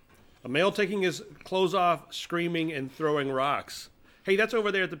 A male taking his clothes off, screaming and throwing rocks. Hey, that's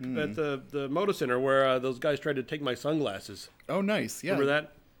over there at the Moto Center where those guys tried to take my sunglasses. Oh, nice. Yeah. Remember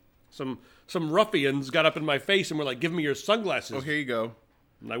that? Some ruffians got up in my face and were like, "Give me your sunglasses." Oh, here you go.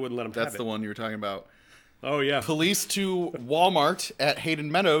 And I wouldn't let them That's have the it. one you were talking about. Oh, yeah. Police to Walmart at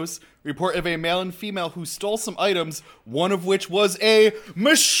Hayden Meadows report of a male and female who stole some items, one of which was a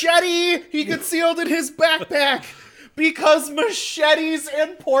machete he concealed in his backpack. Because machetes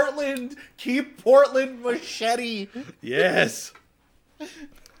in Portland keep Portland machete. Yes.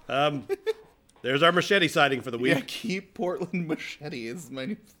 There's our machete sighting for the week. Yeah, keep Portland machete is my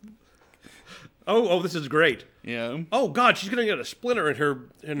new... Oh, this is great. Yeah. Oh God, she's gonna get a splinter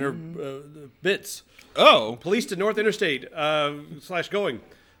in her bits. Oh. Police to North Interstate /going.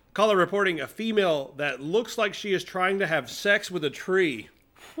 Caller reporting a female that looks like she is trying to have sex with a tree.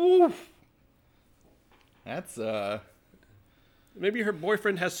 Whew. That's Maybe her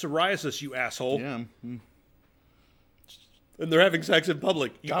boyfriend has psoriasis, you asshole. yeah. And they're having sex in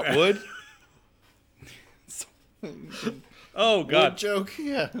public. Got wood. Oh God. Wood joke.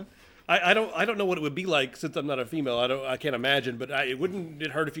 Yeah. I don't know what it would be like since I'm not a female. I can't imagine, but it wouldn't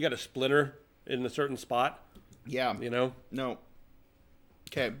it hurt if you got a splinter in a certain spot? Yeah. You know? No.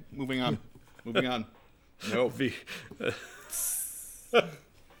 Okay, moving on. Moving on. No. All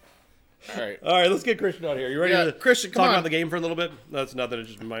right, let's get Christian out here. You ready to Christian, come talk on. about the game for a little bit? That's nothing. It's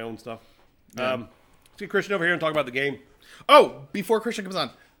just my own stuff. Let's get Christian over here and talk about the game. Oh, before Christian comes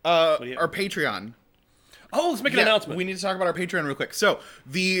on, you- our Patreon. Oh, let's make an announcement. We need to talk about our Patreon real quick. So,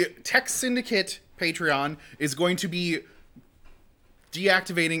 the Tech Syndicate Patreon is going to be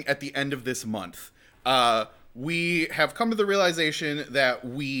deactivating at the end of this month. We have come to the realization that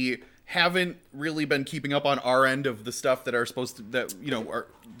we haven't really been keeping up on our end of the stuff that are supposed to, that, you know, are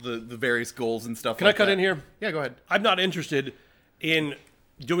the various goals and stuff. Can I cut in here? Yeah, go ahead. I'm not interested in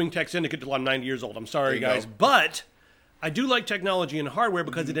doing Tech Syndicate until I'm 90 years old. I'm sorry, There you guys. go. But I do like technology and hardware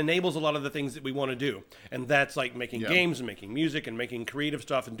because it enables a lot of the things that we want to do. And that's like making games and making music and making creative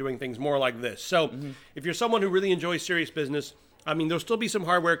stuff and doing things more like this. So if you're someone who really enjoys serious business, I mean, there'll still be some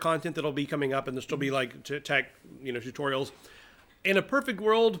hardware content that'll be coming up and there'll still be like tech, tutorials. In a perfect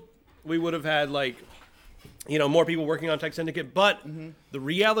world, we would have had like more people working on Tech Syndicate, but the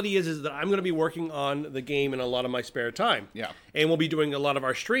reality is that I'm going to be working on the game in a lot of my spare time. Yeah. And we'll be doing a lot of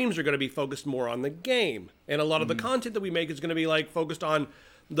our streams are going to be focused more on the game. And a lot of the content that we make is going to be like focused on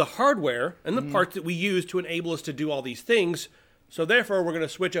the hardware and the parts that we use to enable us to do all these things. So therefore, we're going to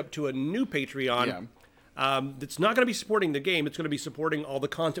switch up to a new Patreon. It's not going to be supporting the game. It's going to be supporting all the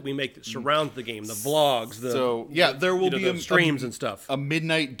content we make that surrounds the game, the vlogs, there will be the streams and stuff. A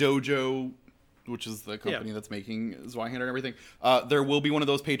Midnight Dojo, which is the company that's making Zweihander and everything. There will be one of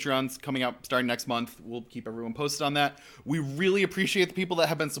those Patreons coming out starting next month. We'll keep everyone posted on that. We really appreciate the people that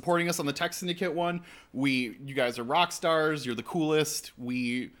have been supporting us on the Tech Syndicate one. You guys are rock stars. You're the coolest.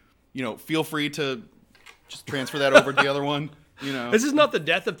 Feel free to just transfer that over to the other one. This is not the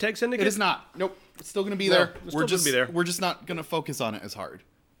death of Tech Syndicate? It is not. Nope. It's still going to be there. We're just not going to focus on it as hard,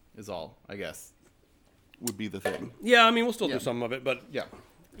 is all, I guess, would be the thing. Yeah, I mean, we'll still do some of it, but,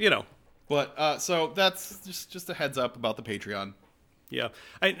 But, so that's just a heads up about the Patreon. Yeah.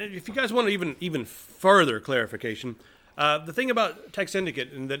 If you guys want even further clarification, the thing about Tech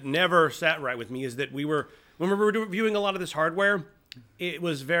Syndicate and that never sat right with me is that when we were reviewing a lot of this hardware, it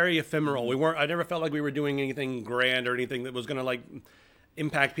was very ephemeral. I never felt like we were doing anything grand or anything that was going to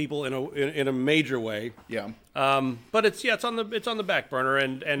impact people in a major way. Yeah. But it's on the back burner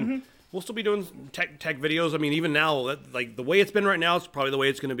and we'll still be doing tech videos. I mean, even now, the way it's been right now, it's probably the way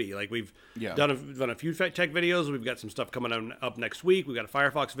it's going to be. We've done a few tech videos. We've got some stuff coming up next week. We've got a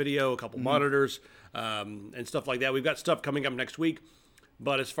Firefox video, a couple monitors, and stuff like that. We've got stuff coming up next week.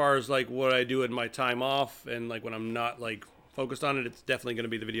 But as far as what I do in my time off and when I'm not focused on it, it's definitely going to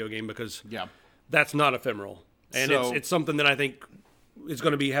be the video game because that's not ephemeral. And it's something that I think is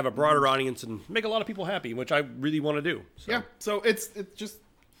going to have a broader audience and make a lot of people happy, which I really want to do. So. Yeah. So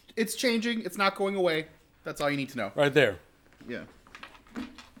it's changing. It's not going away. That's all you need to know. Right there. Yeah.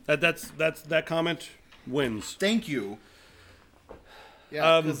 That comment wins. Thank you.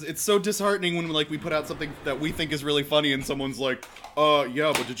 Yeah, because it's so disheartening when we put out something that we think is really funny and someone's like,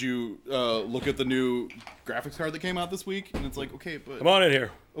 yeah, but did you look at the new graphics card that came out this week? And it's like, okay, but come on in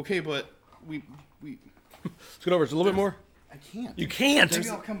here. Okay, but we let's get over just a little bit more. I can't. You can't. Maybe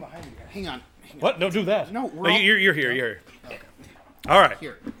I'll come behind you. Hang on. What? Don't do that. No, you're here. You're here. Okay. All right.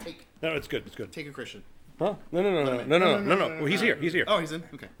 Here, take. No, it's good. It's good. Take a Christian. Huh? No. Well, he's here. He's here. Oh, he's in.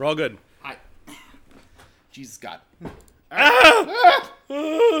 Okay. We're all good. Hi. Jesus God. All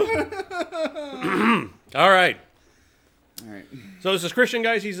right. All right. So this is Christian,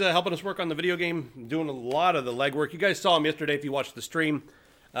 guys. He's helping us work on the video game, doing a lot of the legwork. You guys saw him yesterday if you watched the stream,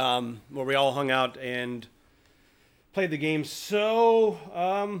 where we all hung out and played the game.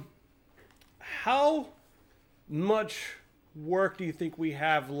 So, how much work do you think we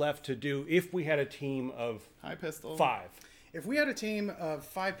have left to do if we had a team of Hi, Pistol. 5? If we had a team of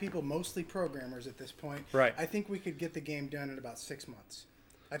 5 people, mostly programmers at this point, right. I think we could get the game done in about 6 months.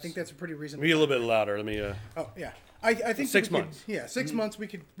 I think that's a pretty reasonable. Be a little bit louder. Let me. Oh yeah, I think 6 months. Yeah, 6 months we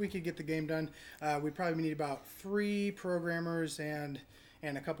could get the game done. We probably need about 3 programmers and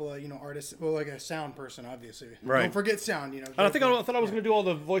a couple of artists. Well, like a sound person, obviously. Right. Don't forget sound. I thought I was going to do all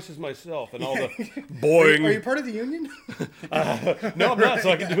the voices myself and all the boing. Are you part of the union? No, I'm not.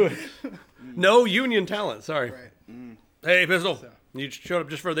 So I can do it. No union talent. Sorry. Right. Hey, Pistol. So. You showed up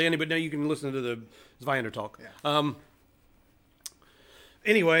just for the ending, but now you can listen to the Zweihander talk. Yeah.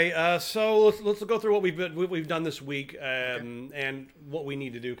 Anyway, so let's go through what we've done this week and what we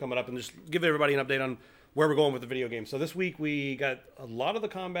need to do coming up, and just give everybody an update on where we're going with the video game. So this week we got a lot of the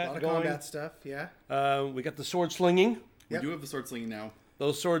combat going. Combat stuff, yeah. We got the sword slinging. We do have the sword slinging now.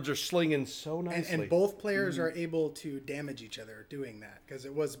 Those swords are slinging so nicely. And both players are able to damage each other doing that because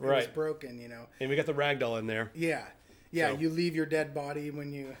it was broken, And we got the ragdoll in there. Yeah. Yeah, So. you leave your dead body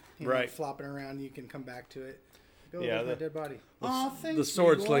when you right. flopping around. You can come back to it. Go yeah, my dead body. The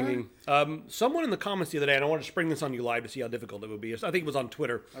sword slinging. Someone in the comments the other day, and I wanted to spring this on you live to see how difficult it would be. I think it was on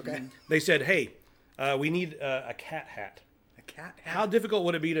Twitter. Okay. They said, "Hey, we need a cat hat." A cat hat. How difficult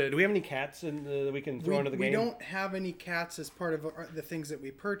would it be to? Do we have any cats that we can throw into the game? We don't have any cats as part of the things that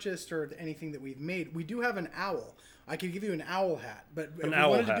we purchased or anything that we've made. We do have an owl. I could give you an owl hat, but if we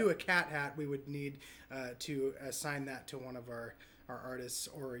wanted to do a cat hat, we would need to assign that to one of our artists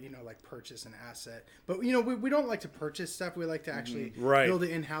or purchase an asset. But we don't like to purchase stuff. We like to actually build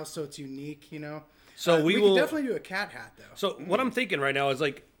it in house so it's unique. So we will definitely do a cat hat though. So what I'm thinking right now is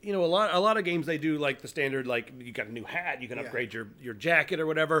a lot of games they do the standard you got a new hat, you can upgrade your jacket or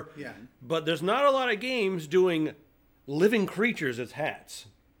whatever. Yeah. But there's not a lot of games doing living creatures as hats.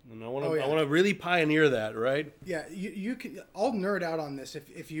 And I want to really pioneer that, right? Yeah, you can. I'll nerd out on this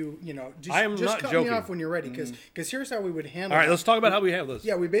if you just, I am just not cut joking. me off when you're ready because here's how we would handle. All right, that. let's talk about how we handle this.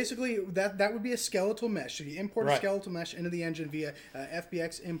 Yeah, we basically that would be a skeletal mesh. So you import a Right. skeletal mesh into the engine via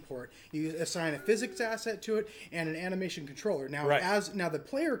FBX import. You assign a physics asset to it and an animation controller. Now now the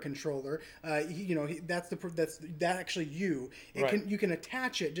player controller, that's actually you. You can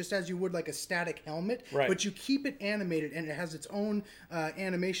attach it just as you would like a static helmet, but you keep it animated and it has its own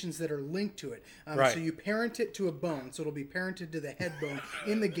animations that are linked to it. So you parent it to a bone, so it'll be parented to the head bone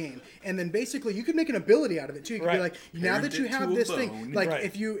in the game, and then basically you can make an ability out of it too. You can be like, now that you have this thing, like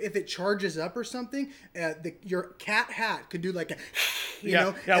if it charges up or something, your cat hat could do like a,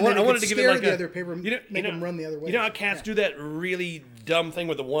 and I then wanted to give it like the other paper, make them run the other way. You know how cats do that really dumb thing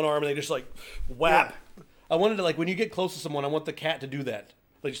with the one arm and they just like whap. Yeah. I wanted to, like, when you get close to someone, I want the cat to do that.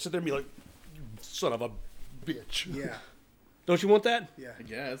 Like, just sit there and be like, son of a bitch. Yeah. Don't you want that? Yeah, I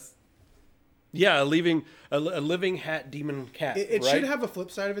guess. Yeah, a living hat demon cat. It should have a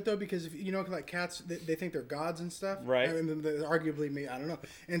flip side of it though, because if like cats, they think they're gods and stuff, right? I mean, arguably, I don't know.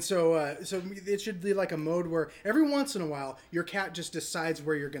 And so it should be like a mode where every once in a while your cat just decides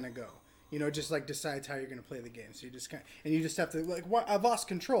where you're gonna go. Just like decides how you're going to play the game. So you just have to like, what? I've lost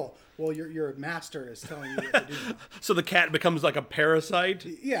control. Well, your master is telling you what to do. So the cat becomes like a parasite.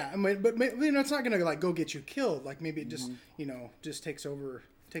 Yeah, I mean, but it's not going to like go get you killed. Like maybe it just just takes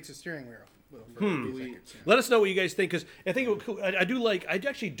a steering wheel. For a few seconds, Let us know what you guys think, because I think I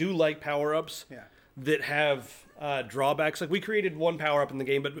actually do like power ups. Yeah. That have drawbacks. Like we created one power up in the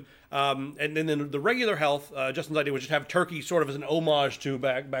game, but and then the regular health. Justin's idea was just have turkey sort of as an homage to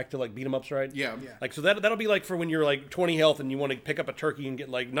back to like beat 'em ups, right? Yeah. Like so that'll be like for when you're like 20 health and you want to pick up a turkey and get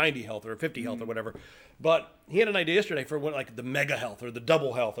like 90 health or 50 health or whatever. But he had an idea yesterday for what, like the mega health or the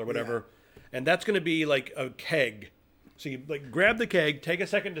double health or whatever, and that's going to be like a keg. So you like grab the keg, take a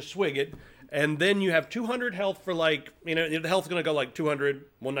second to swig it. And then you have 200 health for like, the health's going to go like 200,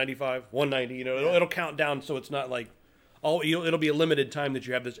 195, 190, it'll count down so it's not like, it'll be a limited time that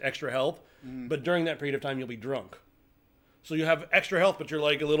you have this extra health. But during that period of time, you'll be drunk. So you have extra health, but you're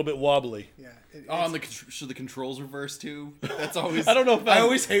like a little bit wobbly. Yeah. Should the controls reverse too? That's always, I don't know if I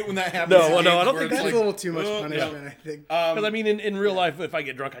always hate when that happens. No, I don't think that's a little too much punishment, I think. Because I mean, in real life, if I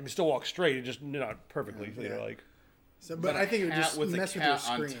get drunk, I can still walk straight, and just not perfectly, like. So, but I think it would just with mess a with your cat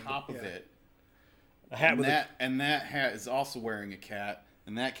on screen. top of it. A hat with and that hat is also wearing a cat,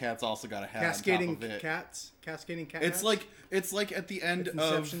 and that cat's also got a hat cascading on top of it. Cascading cat. It's like at the end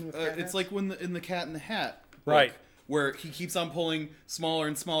of it's like when in the Cat in the Hat, right? Where he keeps on pulling smaller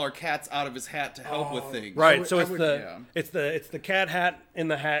and smaller cats out of his hat to help with things. Right. So it's the cat hat in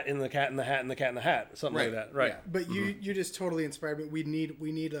the hat in the cat in the hat and the cat in the hat, something like that. Right. Yeah. But you just totally inspired me. We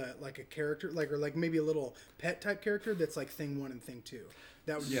need a like a character like maybe a little pet type character that's like thing 1 and thing 2.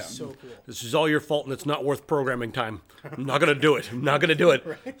 That would be so cool. This is all your fault, and it's not worth programming time. I'm not going to do it. I'm not going to do it.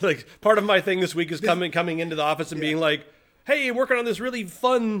 Right? Like part of my thing this week is coming into the office and being like, "Hey, working on this really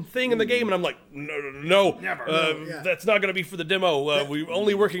fun thing in the game," and I'm like, "No, never. That's not going to be for the demo. We're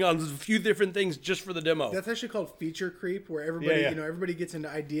only working on a few different things just for the demo." That's actually called feature creep, where everybody gets into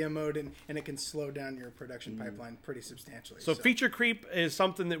idea mode, and it can slow down your production pipeline pretty substantially. So feature creep is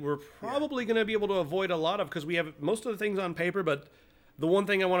something that we're probably going to be able to avoid a lot of because we have most of the things on paper, but the one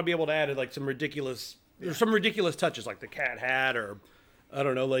thing I want to be able to add is like some ridiculous touches, like the cat hat, or I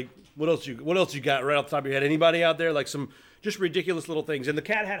don't know, like what else you got right off the top of your head? Anybody out there, like some just ridiculous little things? And the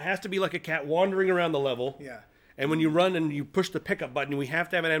cat hat has to be like a cat wandering around the level. Yeah. And when you run and you push the pickup button, we have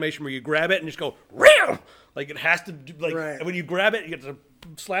to have an animation where you grab it and just go real. Like it has to like when you grab it, you get to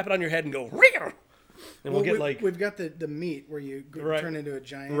slap it on your head and go real. And we've got the meat where you turn into a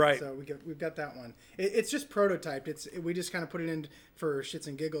giant. Right. So we've got that one. It's just prototyped. We just kind of put it in for shits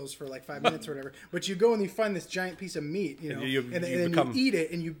and giggles for like 5 minutes or whatever. But you go and you find this giant piece of meat, and then you eat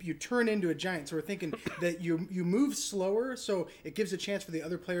it and you turn into a giant. So we're thinking that you move slower, so it gives a chance for the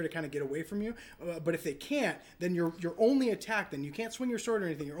other player to kind of get away from you. But if they can't, then your only attack, then you can't swing your sword or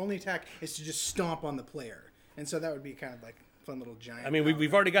anything. Your only attack is to just stomp on the player. And so that would be kind of like fun little giant. I mean,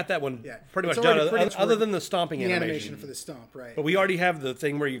 we've alady got that one pretty much done, other than the stomping animation for the stomp, right? But we already have the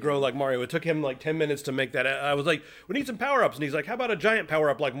thing where you grow like Mario. It took him like 10 minutes to make that. I was like, we need some power-ups. And he's like, how about a giant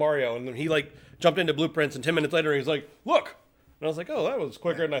power-up like Mario? And then he like jumped into blueprints, and 10 minutes later, he's like, look. And I was like, oh, that was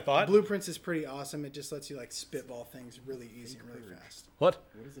quicker than I thought. Blueprints is pretty awesome. It just lets you like spitball things really easy and really fast. What?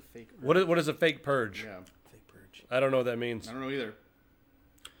 What is a fake purge? What is a fake purge? Yeah. Fake purge. I don't know what that means. I don't know either.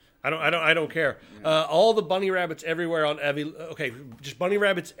 I don't care. Yeah. All the bunny rabbits everywhere on just bunny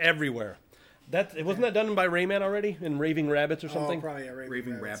rabbits everywhere. Wasn't that done by Rayman already in Raving Rabbits or something? Oh, probably, yeah,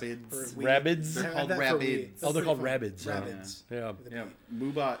 Raving Rabbids. Rabbids? They're called Rabbids. Oh, they're called Rabbids. Rabbids. Yeah. Yeah,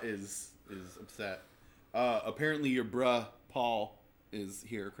 Moobot is upset. Apparently your bruh, Paul, is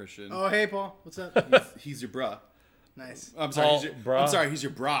here, Christian. Oh, hey, Paul. What's up? He's your bruh. Nice. I'm sorry, Paul, he's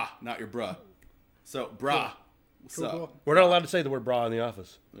your brah, not your bruh. So, brah. What's up? Cool. We're not allowed to say the word bra in the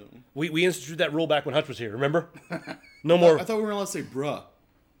office. We instituted that rule back when Hutch was here, remember? No more. I thought we were allowed to say bruh.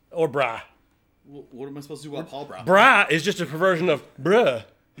 Or bra. Well, what am I supposed to do about Paul Bra? Bra is just a perversion of bruh.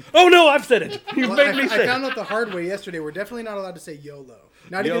 Oh no, I've said it. You've Well, made me say I it. found out the hard way yesterday. We're definitely not allowed to say YOLO.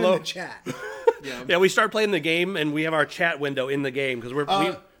 Not even YOLO? in the chat. Yeah, we start playing the game and we have our chat window in the game because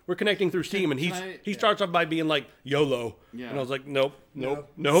we're connecting through Steam and he starts off by being like YOLO. Yeah. And I was like, nope.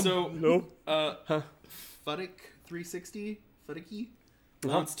 So, Fuddick360, Fuddicky,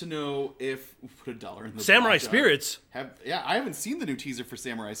 wants to know if we put $1 in the Samurai bra jar. Spirits. I haven't seen the new teaser for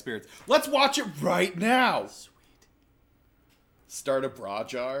Samurai Spirits. Let's watch it right now. Sweet. Start a bra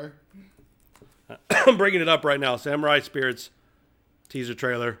jar. I'm bringing it up right now. Samurai Spirits teaser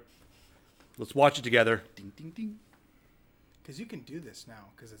trailer. Let's watch it together. Ding, ding, ding. Because you can do this now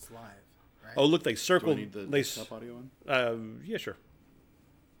because it's live, right? Oh, look, they Do I circled. need the They top audio on? yeah, sure.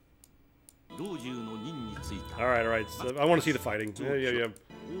 All right. So I want to see the fighting. Yeah.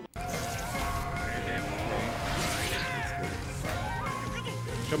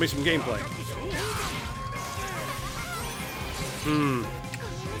 Show me some gameplay.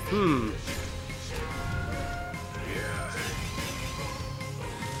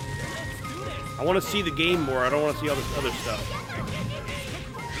 I want to see the game more. I don't want to see all this other stuff.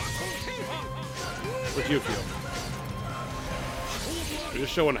 What's you feel? They're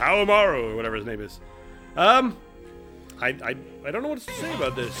just showing Hawamaru or whatever his name is. I don't know what to say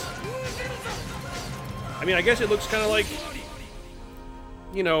about this. I mean, I guess it looks kind of like,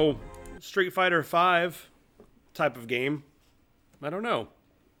 you know, Street Fighter V type of game. I don't know.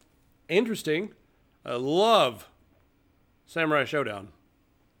 Interesting. I love Samurai Showdown.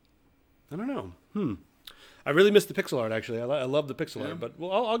 I don't know. I really miss the pixel art, actually. I love the pixel art, but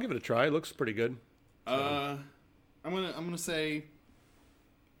well, I'll give it a try. It looks pretty good. I'm gonna say,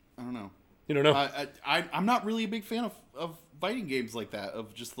 I don't know. You don't know? I'm not really a big fan of fighting games like that.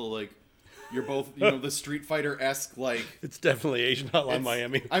 Of just the like, you're both the Street Fighter-esque like. It's definitely Asian Hotline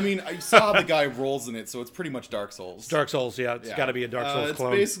Miami. I mean, I saw the guy rolls in it, so it's pretty much Dark Souls. Dark Souls, yeah. It's got to be a Dark Souls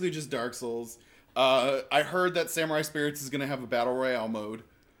clone. It's basically just Dark Souls. I heard that Samurai Spirits is gonna have a battle royale mode.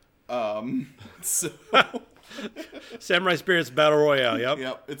 So Samurai Spirits Battle Royale, yep.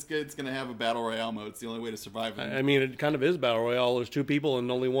 Yep, it's gonna have a battle royale mode. It's the only way to survive it. I mean, it kind of is Battle Royale. There's two people and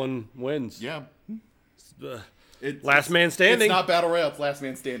only one wins. Yeah. Last man standing. It's not battle royale, it's last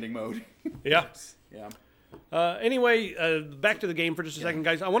man standing mode. Yeah. Yeah. Anyway, back to the game for just a second,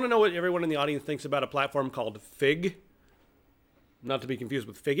 guys. I want to know what everyone in the audience thinks about a platform called Fig. Not to be confused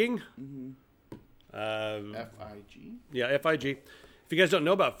with Figging. F-I-G? Yeah, F-I-G. If you guys don't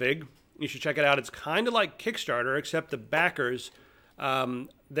know about Fig, you should check it out. It's kind of like Kickstarter, except the backers,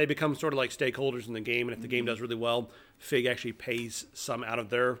 they become sort of like stakeholders in the game, and if the game does really well, Fig actually pays some out of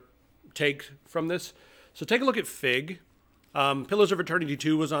their take from this. So take a look at Fig. Pillars of Eternity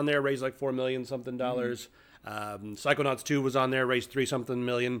 2 was on there, raised like $4 million something dollars. Psychonauts 2 was on there, raised 3 something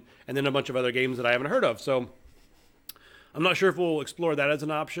million, and then a bunch of other games that I haven't heard of. So I'm not sure if we'll explore that as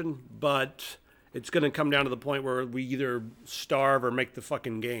an option, but it's going to come down to the point where we either starve or make the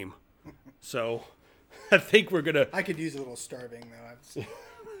fucking game. So I think we're going to... I could use a little starving, though.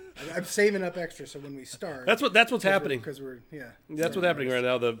 I'm saving up extra so when we starve... That's what's happening. Because we're That's what's happening right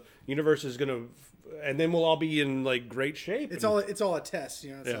now. The universe is going to... And then we'll all be in, like, great shape. It's all a test,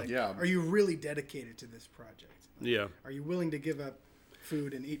 you know? It's like, are you really dedicated to this project? Yeah. Are you willing to give up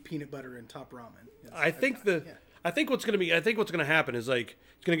food and eat peanut butter and top ramen? Yes. I think what's going to happen is, like,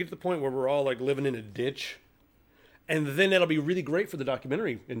 it's going to get to the point where we're all, like, living in a ditch. And then that'll be really great for the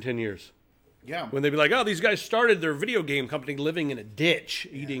documentary in 10 years. Yeah. When they'd be like, oh, these guys started their video game company living in a ditch,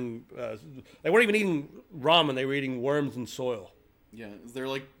 eating... they weren't even eating ramen. They were eating worms and soil. Yeah. Is there,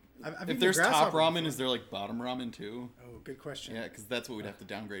 like... I've if there's top ramen, before. is there, like, bottom ramen, too? Oh, good question. Yeah, because that's what we'd have to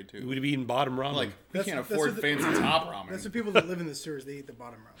downgrade to. We'd be eating bottom ramen. Like, we can't afford fancy top ramen. That's the people that live in the sewers. They eat the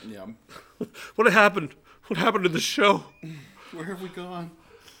bottom ramen. Yeah. What happened? What happened to the show? Where have we gone?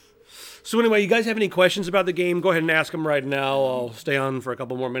 So anyway, you guys have any questions about the game? Go ahead and ask them right now. I'll stay on for a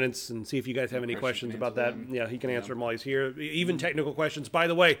couple more minutes and see if you guys have any questions about that. Yeah, he can answer them while he's here. Even technical questions. By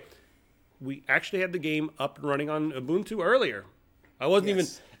the way, we actually had the game up and running on Ubuntu earlier. It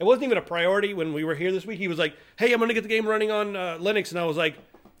wasn't even a priority when we were here this week. He was like, hey, I'm going to get the game running on Linux. And I was like,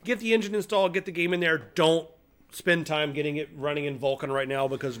 get the engine installed, get the game in there. Don't spend time getting it running in Vulkan right now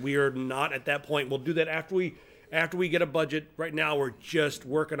because we are not at that point. We'll do that after we get a budget. Right now, we're just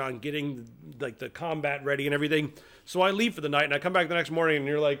working on getting like the combat ready and everything. So I leave for the night, and I come back the next morning, and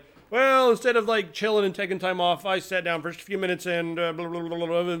you're like, well, instead of like chilling and taking time off, I sat down for just a few minutes and blah, blah, blah, blah,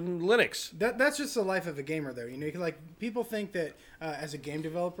 blah, Linux. That's just the life of a gamer, though. You know, you can, like, people think that as a game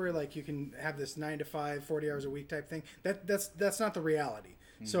developer, like, you can have this 9 to 5, 40 hours a week type thing. That's not the reality.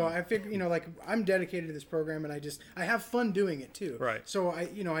 So I figure, you know, like, I'm dedicated to this program, and I have fun doing it too. Right. So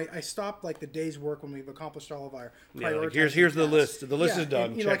I stop like the day's work when we've accomplished all of our like here's the list. The list is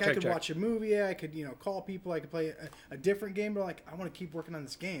done. And, you know, like I could watch a movie, I could call people, I could play a different game, but like I want to keep working on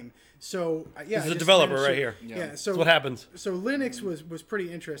this game. So this is a developer right here. Yeah. So that's what happens. So Linux was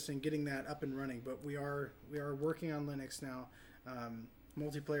pretty interesting getting that up and running, but we are working on Linux now.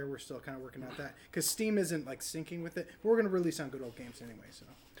 Multiplayer, we're still kind of working out that because Steam isn't like syncing with it. But we're going to release on Good Old Games anyway.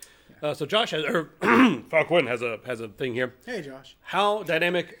 So, so Josh Falquin has a thing here. Hey, Josh. How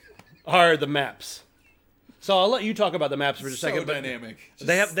dynamic are the maps? So I'll let you talk about the maps for just a second. So dynamic.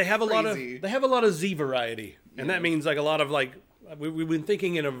 They have a lot of Z variety, and that means like a lot of like we've been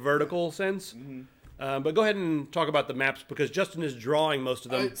thinking in a vertical sense. But go ahead and talk about the maps because Justin is drawing most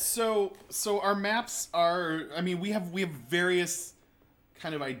of them. So our maps are. I mean, we have various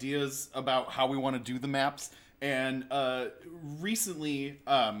kind of ideas about how we want to do the maps, and recently,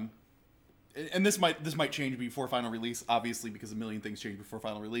 and this might change before final release, obviously, because a million things change before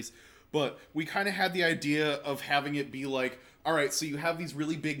final release. But we kind of had the idea of having it be like, all right, so you have these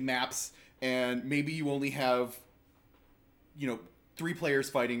really big maps, and maybe you only have, 3 players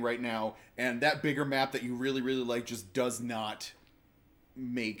fighting right now, and that bigger map that you really, really like just does not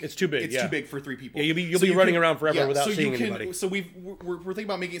make it's too big. It's too big for 3 people. Yeah, you'll be running around forever without seeing anybody. So we're thinking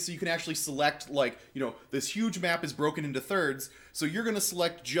about making it so you can actually select this huge map is broken into thirds. So you're going to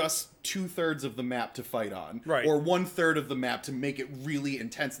select just 2/3 of the map to fight on, right? Or 1/3 of the map to make it really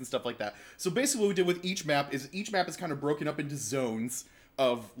intense and stuff like that. So basically, what we did with each map is kind of broken up into zones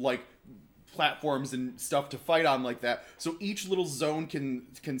of like platforms and stuff to fight on like that. So each little zone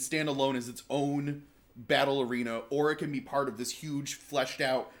can stand alone as its own battle arena, or it can be part of this huge fleshed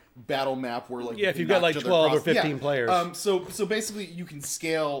out battle map where like if you've got like 12 or 15 players. So basically you can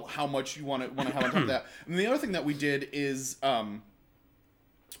scale how much you want to have on top of that. And the other thing that we did is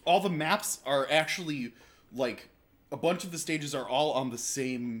all the maps are actually like a bunch of the stages are all on the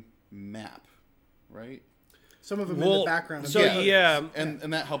same map, right? Some of them in the background. So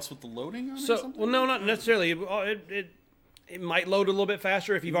and that helps with the loading on it or something? Well, no, not necessarily. It might load a little bit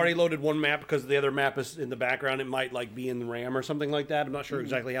faster if you've already loaded one map because the other map is in the background. It might like be in the RAM or something like that. I'm not sure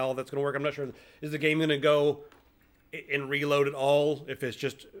exactly how all that's going to work. I'm not sure. Is the game going to go and reload it all if it's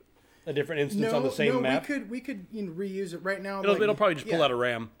just a different instance on the same map? We could reuse it right now. It'll probably just pull out a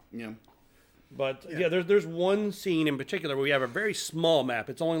RAM. Yeah. But there's one scene in particular where we have a very small map.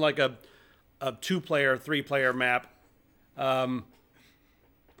 It's only like a 2-player, 3-player map.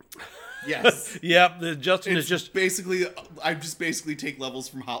 Yes. Yep. Justin is just basically. I just basically take levels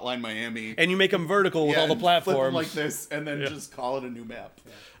from Hotline Miami, and you make them vertical with all the platforms, flip them like this, and then just call it a new map.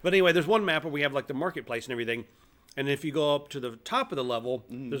 Yeah. But anyway, there's one map where we have like the marketplace and everything, and if you go up to the top of the level,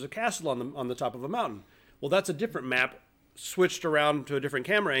 there's a castle on the top of a mountain. Well, that's a different map, switched around to a different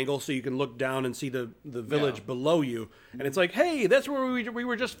camera angle, so you can look down and see the village below you, and it's like, hey, that's where we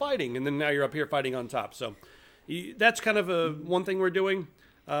were just fighting, and then now you're up here fighting on top. So that's kind of one thing we're doing.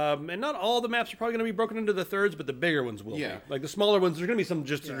 And not all the maps are probably going to be broken into the thirds, but the bigger ones will be. Like the smaller ones, there's going to be some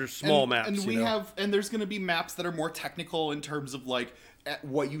just small maps. And there's going to be maps that are more technical in terms of like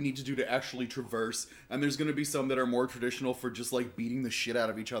what you need to do to actually traverse, and there's going to be some that are more traditional for just like beating the shit out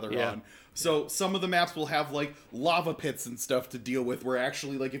of each other on. So some of the maps will have like lava pits and stuff to deal with, where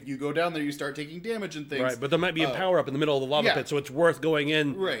actually like if you go down there, you start taking damage and things. Right, but there might be a power up in the middle of the lava pit, so it's worth going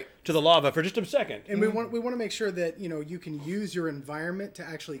in to the lava for just a second. And we want to make sure that you can use your environment to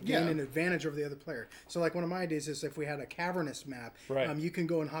actually gain an advantage over the other player. So like one of my ideas is if we had a cavernous map, you can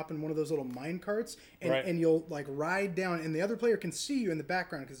go and hop in one of those little mine carts, and you'll like ride down, and the other player can see you in the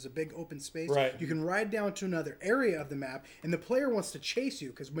background because it's a big open space. Right. You can ride down to another area of the map, and the player wants to chase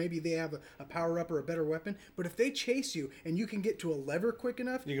you because maybe they have a power up or a better weapon. But if they chase you and you can get to a lever quick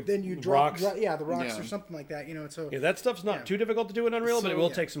enough, then you drop the rocks or something like that. So that stuff's not too difficult to do in Unreal, but it will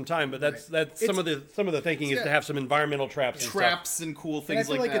take some time. But that's some of the thinking is to have some environmental traps and cool things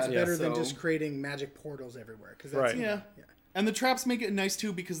like that. I feel like it's better than just creating magic portals everywhere. And the traps make it nice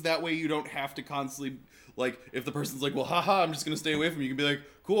too, because that way you don't have to constantly, like, if the person's like, well, haha, I'm just going to stay away from you, you can be like,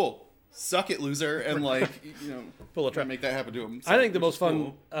 cool, suck it, loser, and like, pull a trap, make that happen to him. So, I think the most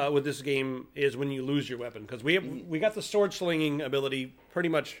fun with this game is when you lose your weapon, because we got the sword slinging ability pretty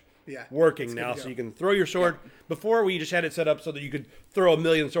much working now, so you can throw your sword. Before, we just had it set up so that you could throw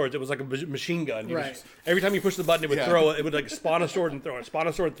 1,000,000 swords. It was like a machine gun. Every time you push the button, it would throw it. It would like spawn a sword and throw it, spawn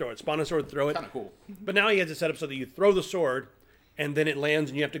a sword, throw it, spawn a sword, throw it. Kind of cool. But now he has it set up so that you throw the sword, and then it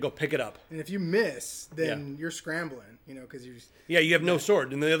lands, and you have to go pick it up. And if you miss, then you're scrambling, because you're... you have no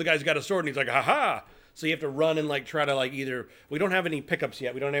sword, and the other guy's got a sword, and he's like, ha-ha! So you have to run and like try to like either... We don't have any pickups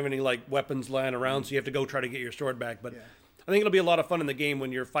yet. We don't have any like weapons lying around, so you have to go try to get your sword back. But I think it'll be a lot of fun in the game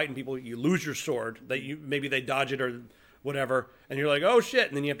when you're fighting people. You lose your sword. Maybe they dodge it or whatever, and you're like, oh shit!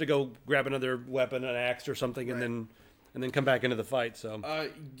 And then you have to go grab another weapon, an axe or something, and then come back into the fight. So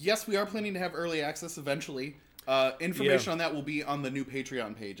yes, we are planning to have early access eventually. Information on that will be on the new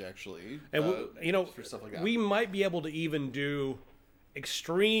Patreon page, actually. And for stuff like that. We might be able to even do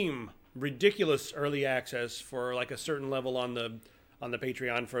extreme, ridiculous early access for like a certain level on the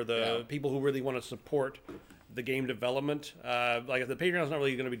Patreon for the people who really want to support the game development. Like the Patreon's not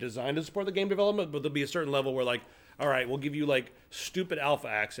really going to be designed to support the game development, but there'll be a certain level where like, all right, we'll give you like stupid alpha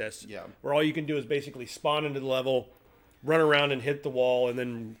access, where all you can do is basically spawn into the level, run around and hit the wall and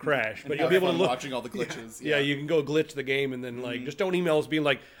then crash. But you'll be able to look watching all the glitches. Yeah, you can go glitch the game and then like just don't email us being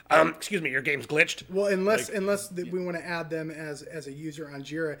like, excuse me, your game's glitched. Well, unless we want to add them as a user on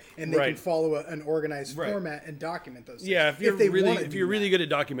Jira and they can follow an organized format and document those things. Yeah, if you're really good at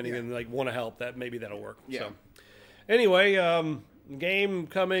documenting and like want to help, maybe that'll work. Yeah. So anyway, game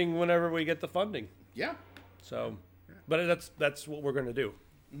coming whenever we get the funding. Yeah. So, but that's what we're going to do.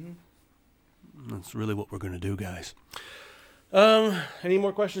 That's really what we're going to do, guys. Any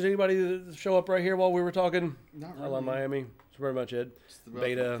more questions? Anybody show up right here while we were talking? Not really. On Miami. That's pretty much it.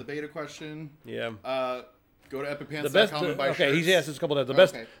 The beta question. Yeah. Go to epicpants.com and buy shirts. Okay, he's asked us a couple of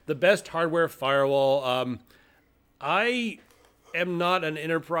times. The best hardware firewall. I am not an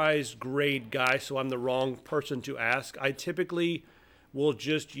enterprise grade guy, so I'm the wrong person to ask. I typically will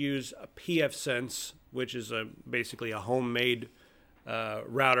just use a pfSense, which is basically a homemade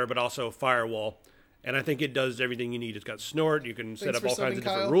router, but also a firewall. And I think it does everything you need. It's got snort. You can set up all kinds of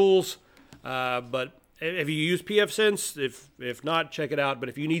different rules. But if you use pfSense, if not, check it out. But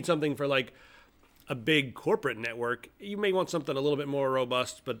if you need something for like a big corporate network, you may want something a little bit more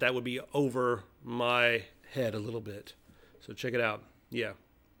robust, but that would be over my head a little bit. So check it out. Yeah.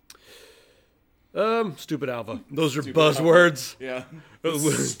 Stupid alpha. Those are buzzwords. Yeah.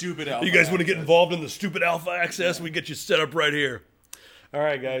 Stupid alpha. You guys want to get involved in the stupid alpha access? We get you set up right here. All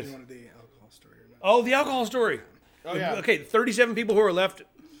right, guys. You wanted the alcohol story or not? Oh, the alcohol story. Oh, yeah. Okay, 37 people who are left.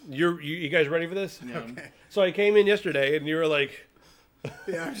 You guys ready for this? Yeah. Okay. So I came in yesterday, and you were like...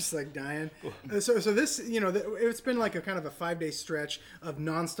 Yeah, I'm just like dying. So this, it's been like a kind of a 5-day stretch of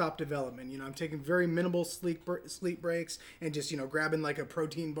nonstop development. I'm taking very minimal sleep breaks and just, grabbing like a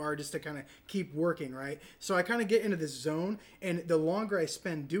protein bar just to kind of keep working, right? So I kind of get into this zone, and the longer I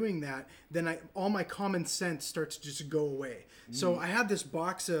spend doing that, then all my common sense starts to just go away. So I had this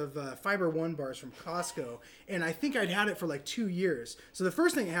box of Fiber One bars from Costco, and I think I'd had it for like 2 years. So the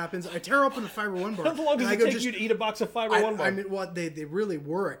first thing that happens, I tear open the Fiber One bar. How long does it take you to eat a box of Fiber One bars? I mean, they really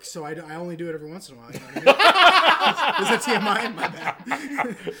work, so I only do it every once in a while. You know what I mean? There's a TMI in my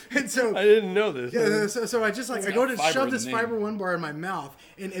bag. And so I didn't know this. Yeah, so I just like I go to shove this Fiber One bar in my mouth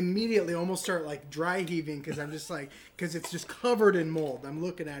and immediately almost start like dry heaving because I'm just like it's just covered in mold. I'm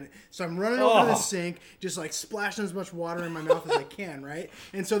looking at it, so I'm running over to the sink, just like splashing as much water in my mouth as I can, right?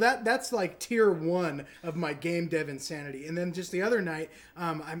 And so that's like tier 1 of my game dev insanity. And then just the other night,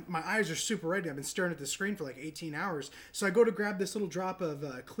 my eyes are super red. I've been staring at the screen for like 18 hours. So I go to grab this little drop of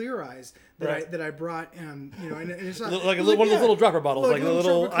Clear Eyes that I brought, and it's not like one of those little dropper bottles, like a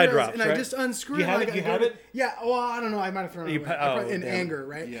little eye drops. And right? I just unscrew you it. Have it? You have it? Yeah. Well, I don't know. I might have thrown it away in anger,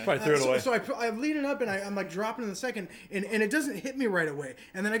 right? Yeah. Probably threw it away. So I lean it up and I'm like dropping in the second, and it doesn't hit me right away.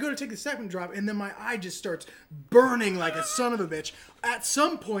 And then I go to take the second drop, and then my eye just starts burning like a son of a bitch. At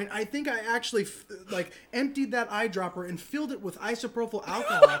some point, I think I actually emptied that eyedropper and filled it with isopropyl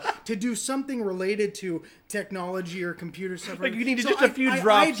alcohol to do something related to technology or computer stuff. Like you needed just a few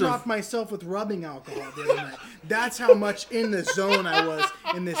drops. I dropped myself with rubbing alcohol the other night. That's how much in the zone I was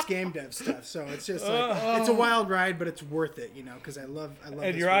in this game dev stuff. So it's just like it's a wild ride, but it's worth it, because I love.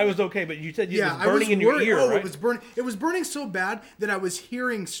 And your eye was okay, but you said it was burning in your ear, right? It was burning. It was burning so bad that I was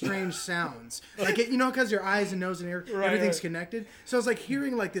hearing strange sounds, like because your eyes and nose and ear, everything's connected. So I was like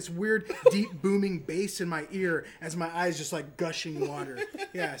hearing like this weird, deep booming bass in my ear as my eyes just like gushing water.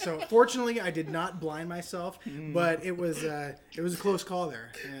 Yeah. So fortunately, I did not blind myself, but it was a close call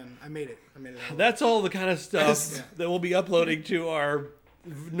there, and I made it. That's all the kind of stuff that we'll be uploading to our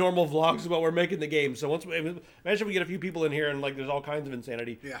normal vlogs about we're making the game. So imagine we get a few people in here and like there's all kinds of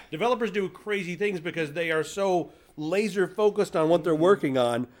insanity. Yeah. Developers do crazy things because they are so laser focused on what they're working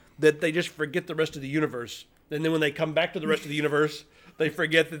on that they just forget the rest of the universe. And then when they come back to the rest of the universe, they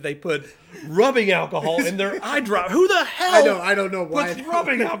forget that they put rubbing alcohol in their eye drop. Who the hell? I don't know why. Puts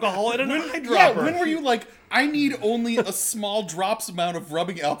rubbing alcohol in an eye Yeah, dropper. when were you like, I need only a small drops amount of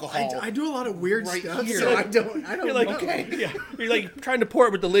rubbing alcohol? I do a lot of weird Right stuff, here. so I don't You're like, know. okay. Yeah. You're like trying to pour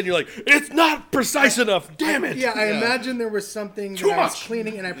it with the lid. You're like, it's not precise enough. Damn it. Yeah, I Yeah. imagine there was something Too that I was much.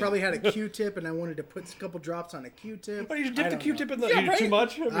 cleaning, and I probably had a Q-tip, and I wanted to put a couple drops on a Q-tip. Why did you dip I the don't Q-tip know. in the? Yeah, you right. Too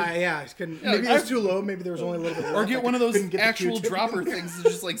much. I couldn't. Maybe it was too low. Maybe there was only a little bit. Or left. get I one of those couldn't get the actual Q-tip. dropper things to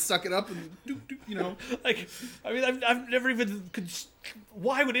just like suck it up and you know. Like, I mean, I've never even.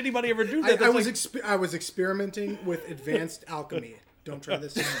 Why would anybody ever do that? I That's was like- I was experimenting with advanced alchemy. Don't try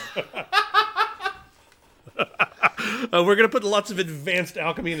this at home. we're gonna put lots of advanced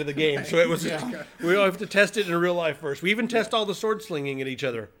alchemy into the game, so it was. We have to test it in real life first. We even test all the sword slinging at each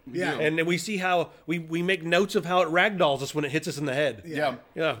other. Yeah. and then we see how we make notes of how it ragdolls us when it hits us in the head. Yeah.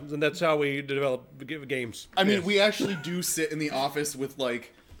 Yeah, and that's how we develop games. I mean, we actually do sit in the office with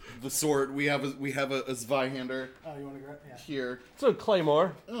like the sword. We have a Zweihander Oh, you want to grab? Yeah. here. It's a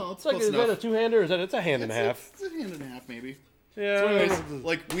claymore. Oh, it's It's like, close is that a enough. two-hander or is that it's a hand and a half? It's a hand and a half, maybe. Yeah, So anyways,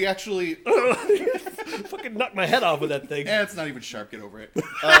 like we actually, fucking knock my head off with that thing. it's not even sharp. Get over it.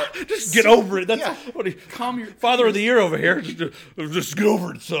 Just get over it. That's Yeah. what you, Calm your Father of the Year over here. Just get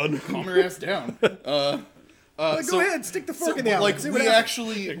over it, son. calm your ass down. Go ahead, stick the fork in the like outlet. See what we happens.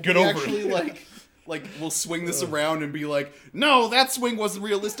 actually, Get we over actually it. like we'll swing this around and be like, no, that swing wasn't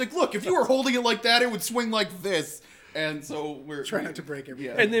realistic. Look, if you were holding it like that, it would swing like this. And so we're Try not to break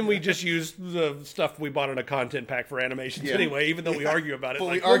everything. Yeah. And then we just use the stuff we bought in a content pack for animations Yeah. anyway, even though we argue about it. But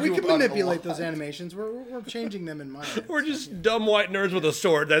we Like, Well, argue we can about it a manipulate lot. those animations. We're changing them in mind. we're just dumb white nerds with a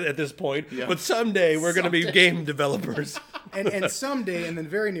sword at this point. Yeah. But someday we're going to be game developers. And someday, in the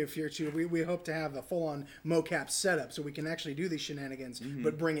very near future, we hope to have a full-on mocap setup so we can actually do these shenanigans,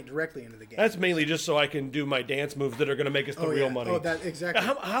 but bring it directly into the game. That's mainly just so I can do my dance moves that are going to make us the real money. Oh, that exactly.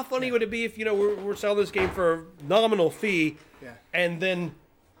 How funny would it be if, we're selling this game for a nominal fee, Yeah. and then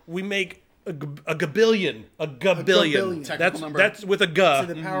we make a gabillion. gabillion. Technical number. That's with a To guh.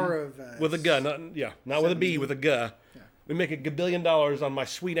 the power of With a guh, not with a B, with a guh. Yeah. We make $1 billion on my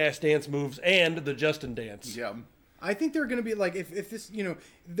sweet ass dance moves and the Justin dance. Yeah. I think they're going to be like if this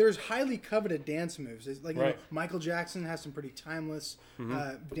there's highly coveted dance moves. It's like Right. Michael Jackson has some pretty timeless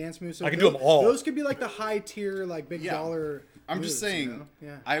dance moves. So I can do 'em all. Those could be like the high tier, like big Yeah. dollar. I'm moves, just saying.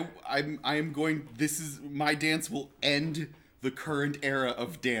 Yeah. I am going. This is my dance will end the current era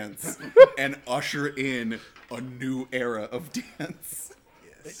of dance and usher in a new era of dance.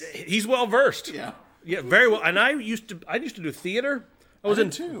 He's well versed. Yeah. Yeah, very well. And I used to do theater. I was I in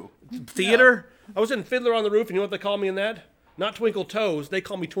did too. theater. I was in Fiddler on the Roof, and you know what they call me in that? Not Twinkle Toes. They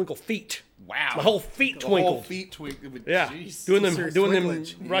call me Twinkle Feet. Wow. My whole feet The whole twinkled. feet twinkled. Yeah, Jeez. doing them Serious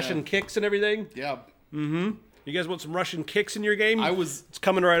Russian twinklage. kicks and everything. Yeah. You guys want some Russian kicks in your game? It's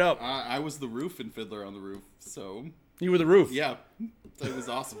coming right up. I was the roof in Fiddler on the Roof, so You were the roof. yeah, it was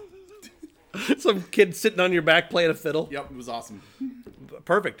awesome. Some kid sitting on your back playing a fiddle. Yep, it was awesome.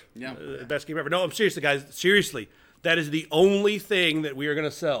 Perfect. Yeah. Best game ever. No, I'm seriously, guys. Seriously, that is the only thing that we are going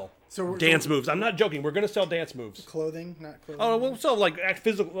to sell. So dance moves. I'm not joking. We're going to sell dance moves. Clothing, not clothing. Oh, we'll sell like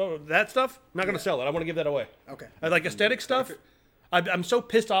physical that stuff. I'm not going to sell it. I want to give that away. Okay. I like aesthetic stuff. I'm so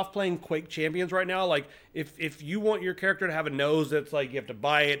pissed off playing Quake Champions right now. Like, if you want your character to have a nose that's like, you have to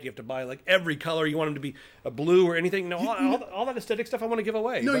buy it. You have to buy like every color. You want him to be a blue or anything. No, all that aesthetic stuff I want to give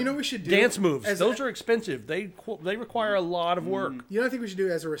away. No, But you know what we should do? dance moves. As Those a- are expensive. They require a lot of work. You know, I think we should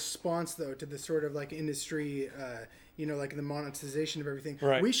do as a response though to the sort of like industry, like the monetization of everything.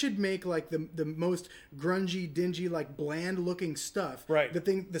 Right. We should make like the most grungy, dingy, like bland looking stuff. Right.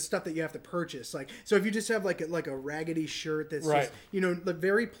 The stuff that you have to purchase. Like, so if you just have like a raggedy shirt that's Right. just the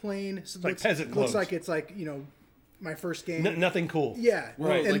very plain, like peasant looks clothes. like it's like my first game. Nothing cool. Yeah,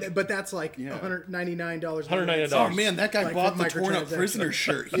 Right. but that's like $199. $199. Oh man, that guy Like bought the with torn up microtransactions. prisoner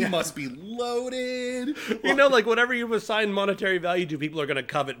shirt. He must be loaded. Like whatever you assign monetary value to, people are going to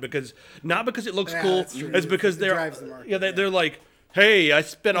covet not because it looks Yeah, cool. that's true. It's because It they're drives the market, they're like, hey, I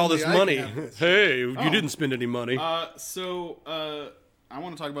spent all this Only I money. can have this. Hey, you didn't spend any money. I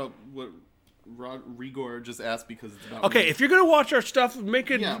want to talk about what Rigor just asked because it's about Okay, me. if you're gonna watch our stuff, make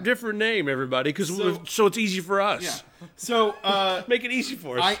a Yeah. different name, everybody, because So- it's easy for us. Yeah. So Make it easy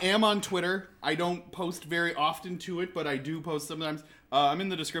for us. I am on Twitter. I don't post very often to it, but I do post sometimes. I'm in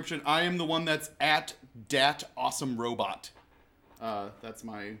the description. I am the one that's at Dat Awesome Robot. That's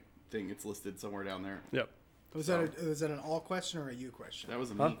my thing. It's listed somewhere down there. Yep. Was that an all question or a you question? That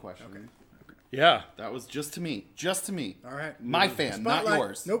was a me question. Yeah. That was just to me. Just to me. All right. My fan, not Spotlight.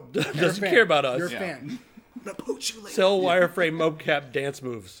 yours. Nope. Doesn't care about us. You're a Yeah. fan. I'm gonna poach you later. Sell wireframe mocap dance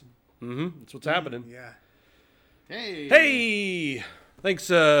moves. Mm-hmm. That's what's happening. Yeah. Hey. Thanks,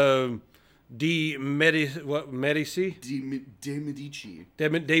 Medici? De Medici. De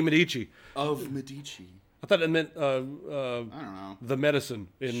Medici. Of Medici. I thought it meant I don't know. the medicine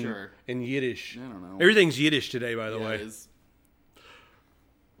in Yiddish. I don't know. Everything's Yiddish today, by the way. It is.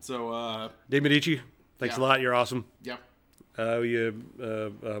 So, De Medici, thanks a lot. You're awesome. Yep.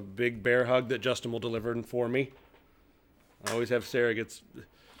 A big bear hug that Justin will deliver for me. I always have Sarah gets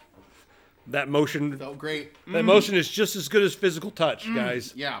that motion. Felt great. That motion is just as good as physical touch,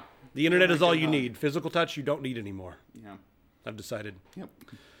 guys. Yeah. The internet is all you need. Physical touch you don't need anymore. Yeah. I've decided. Yep.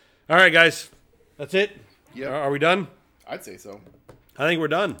 All right, guys. That's it. Yep. Are we done? I'd say so. I think we're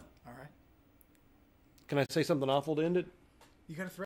done. All right. Can I say something awful to end it? You got to throw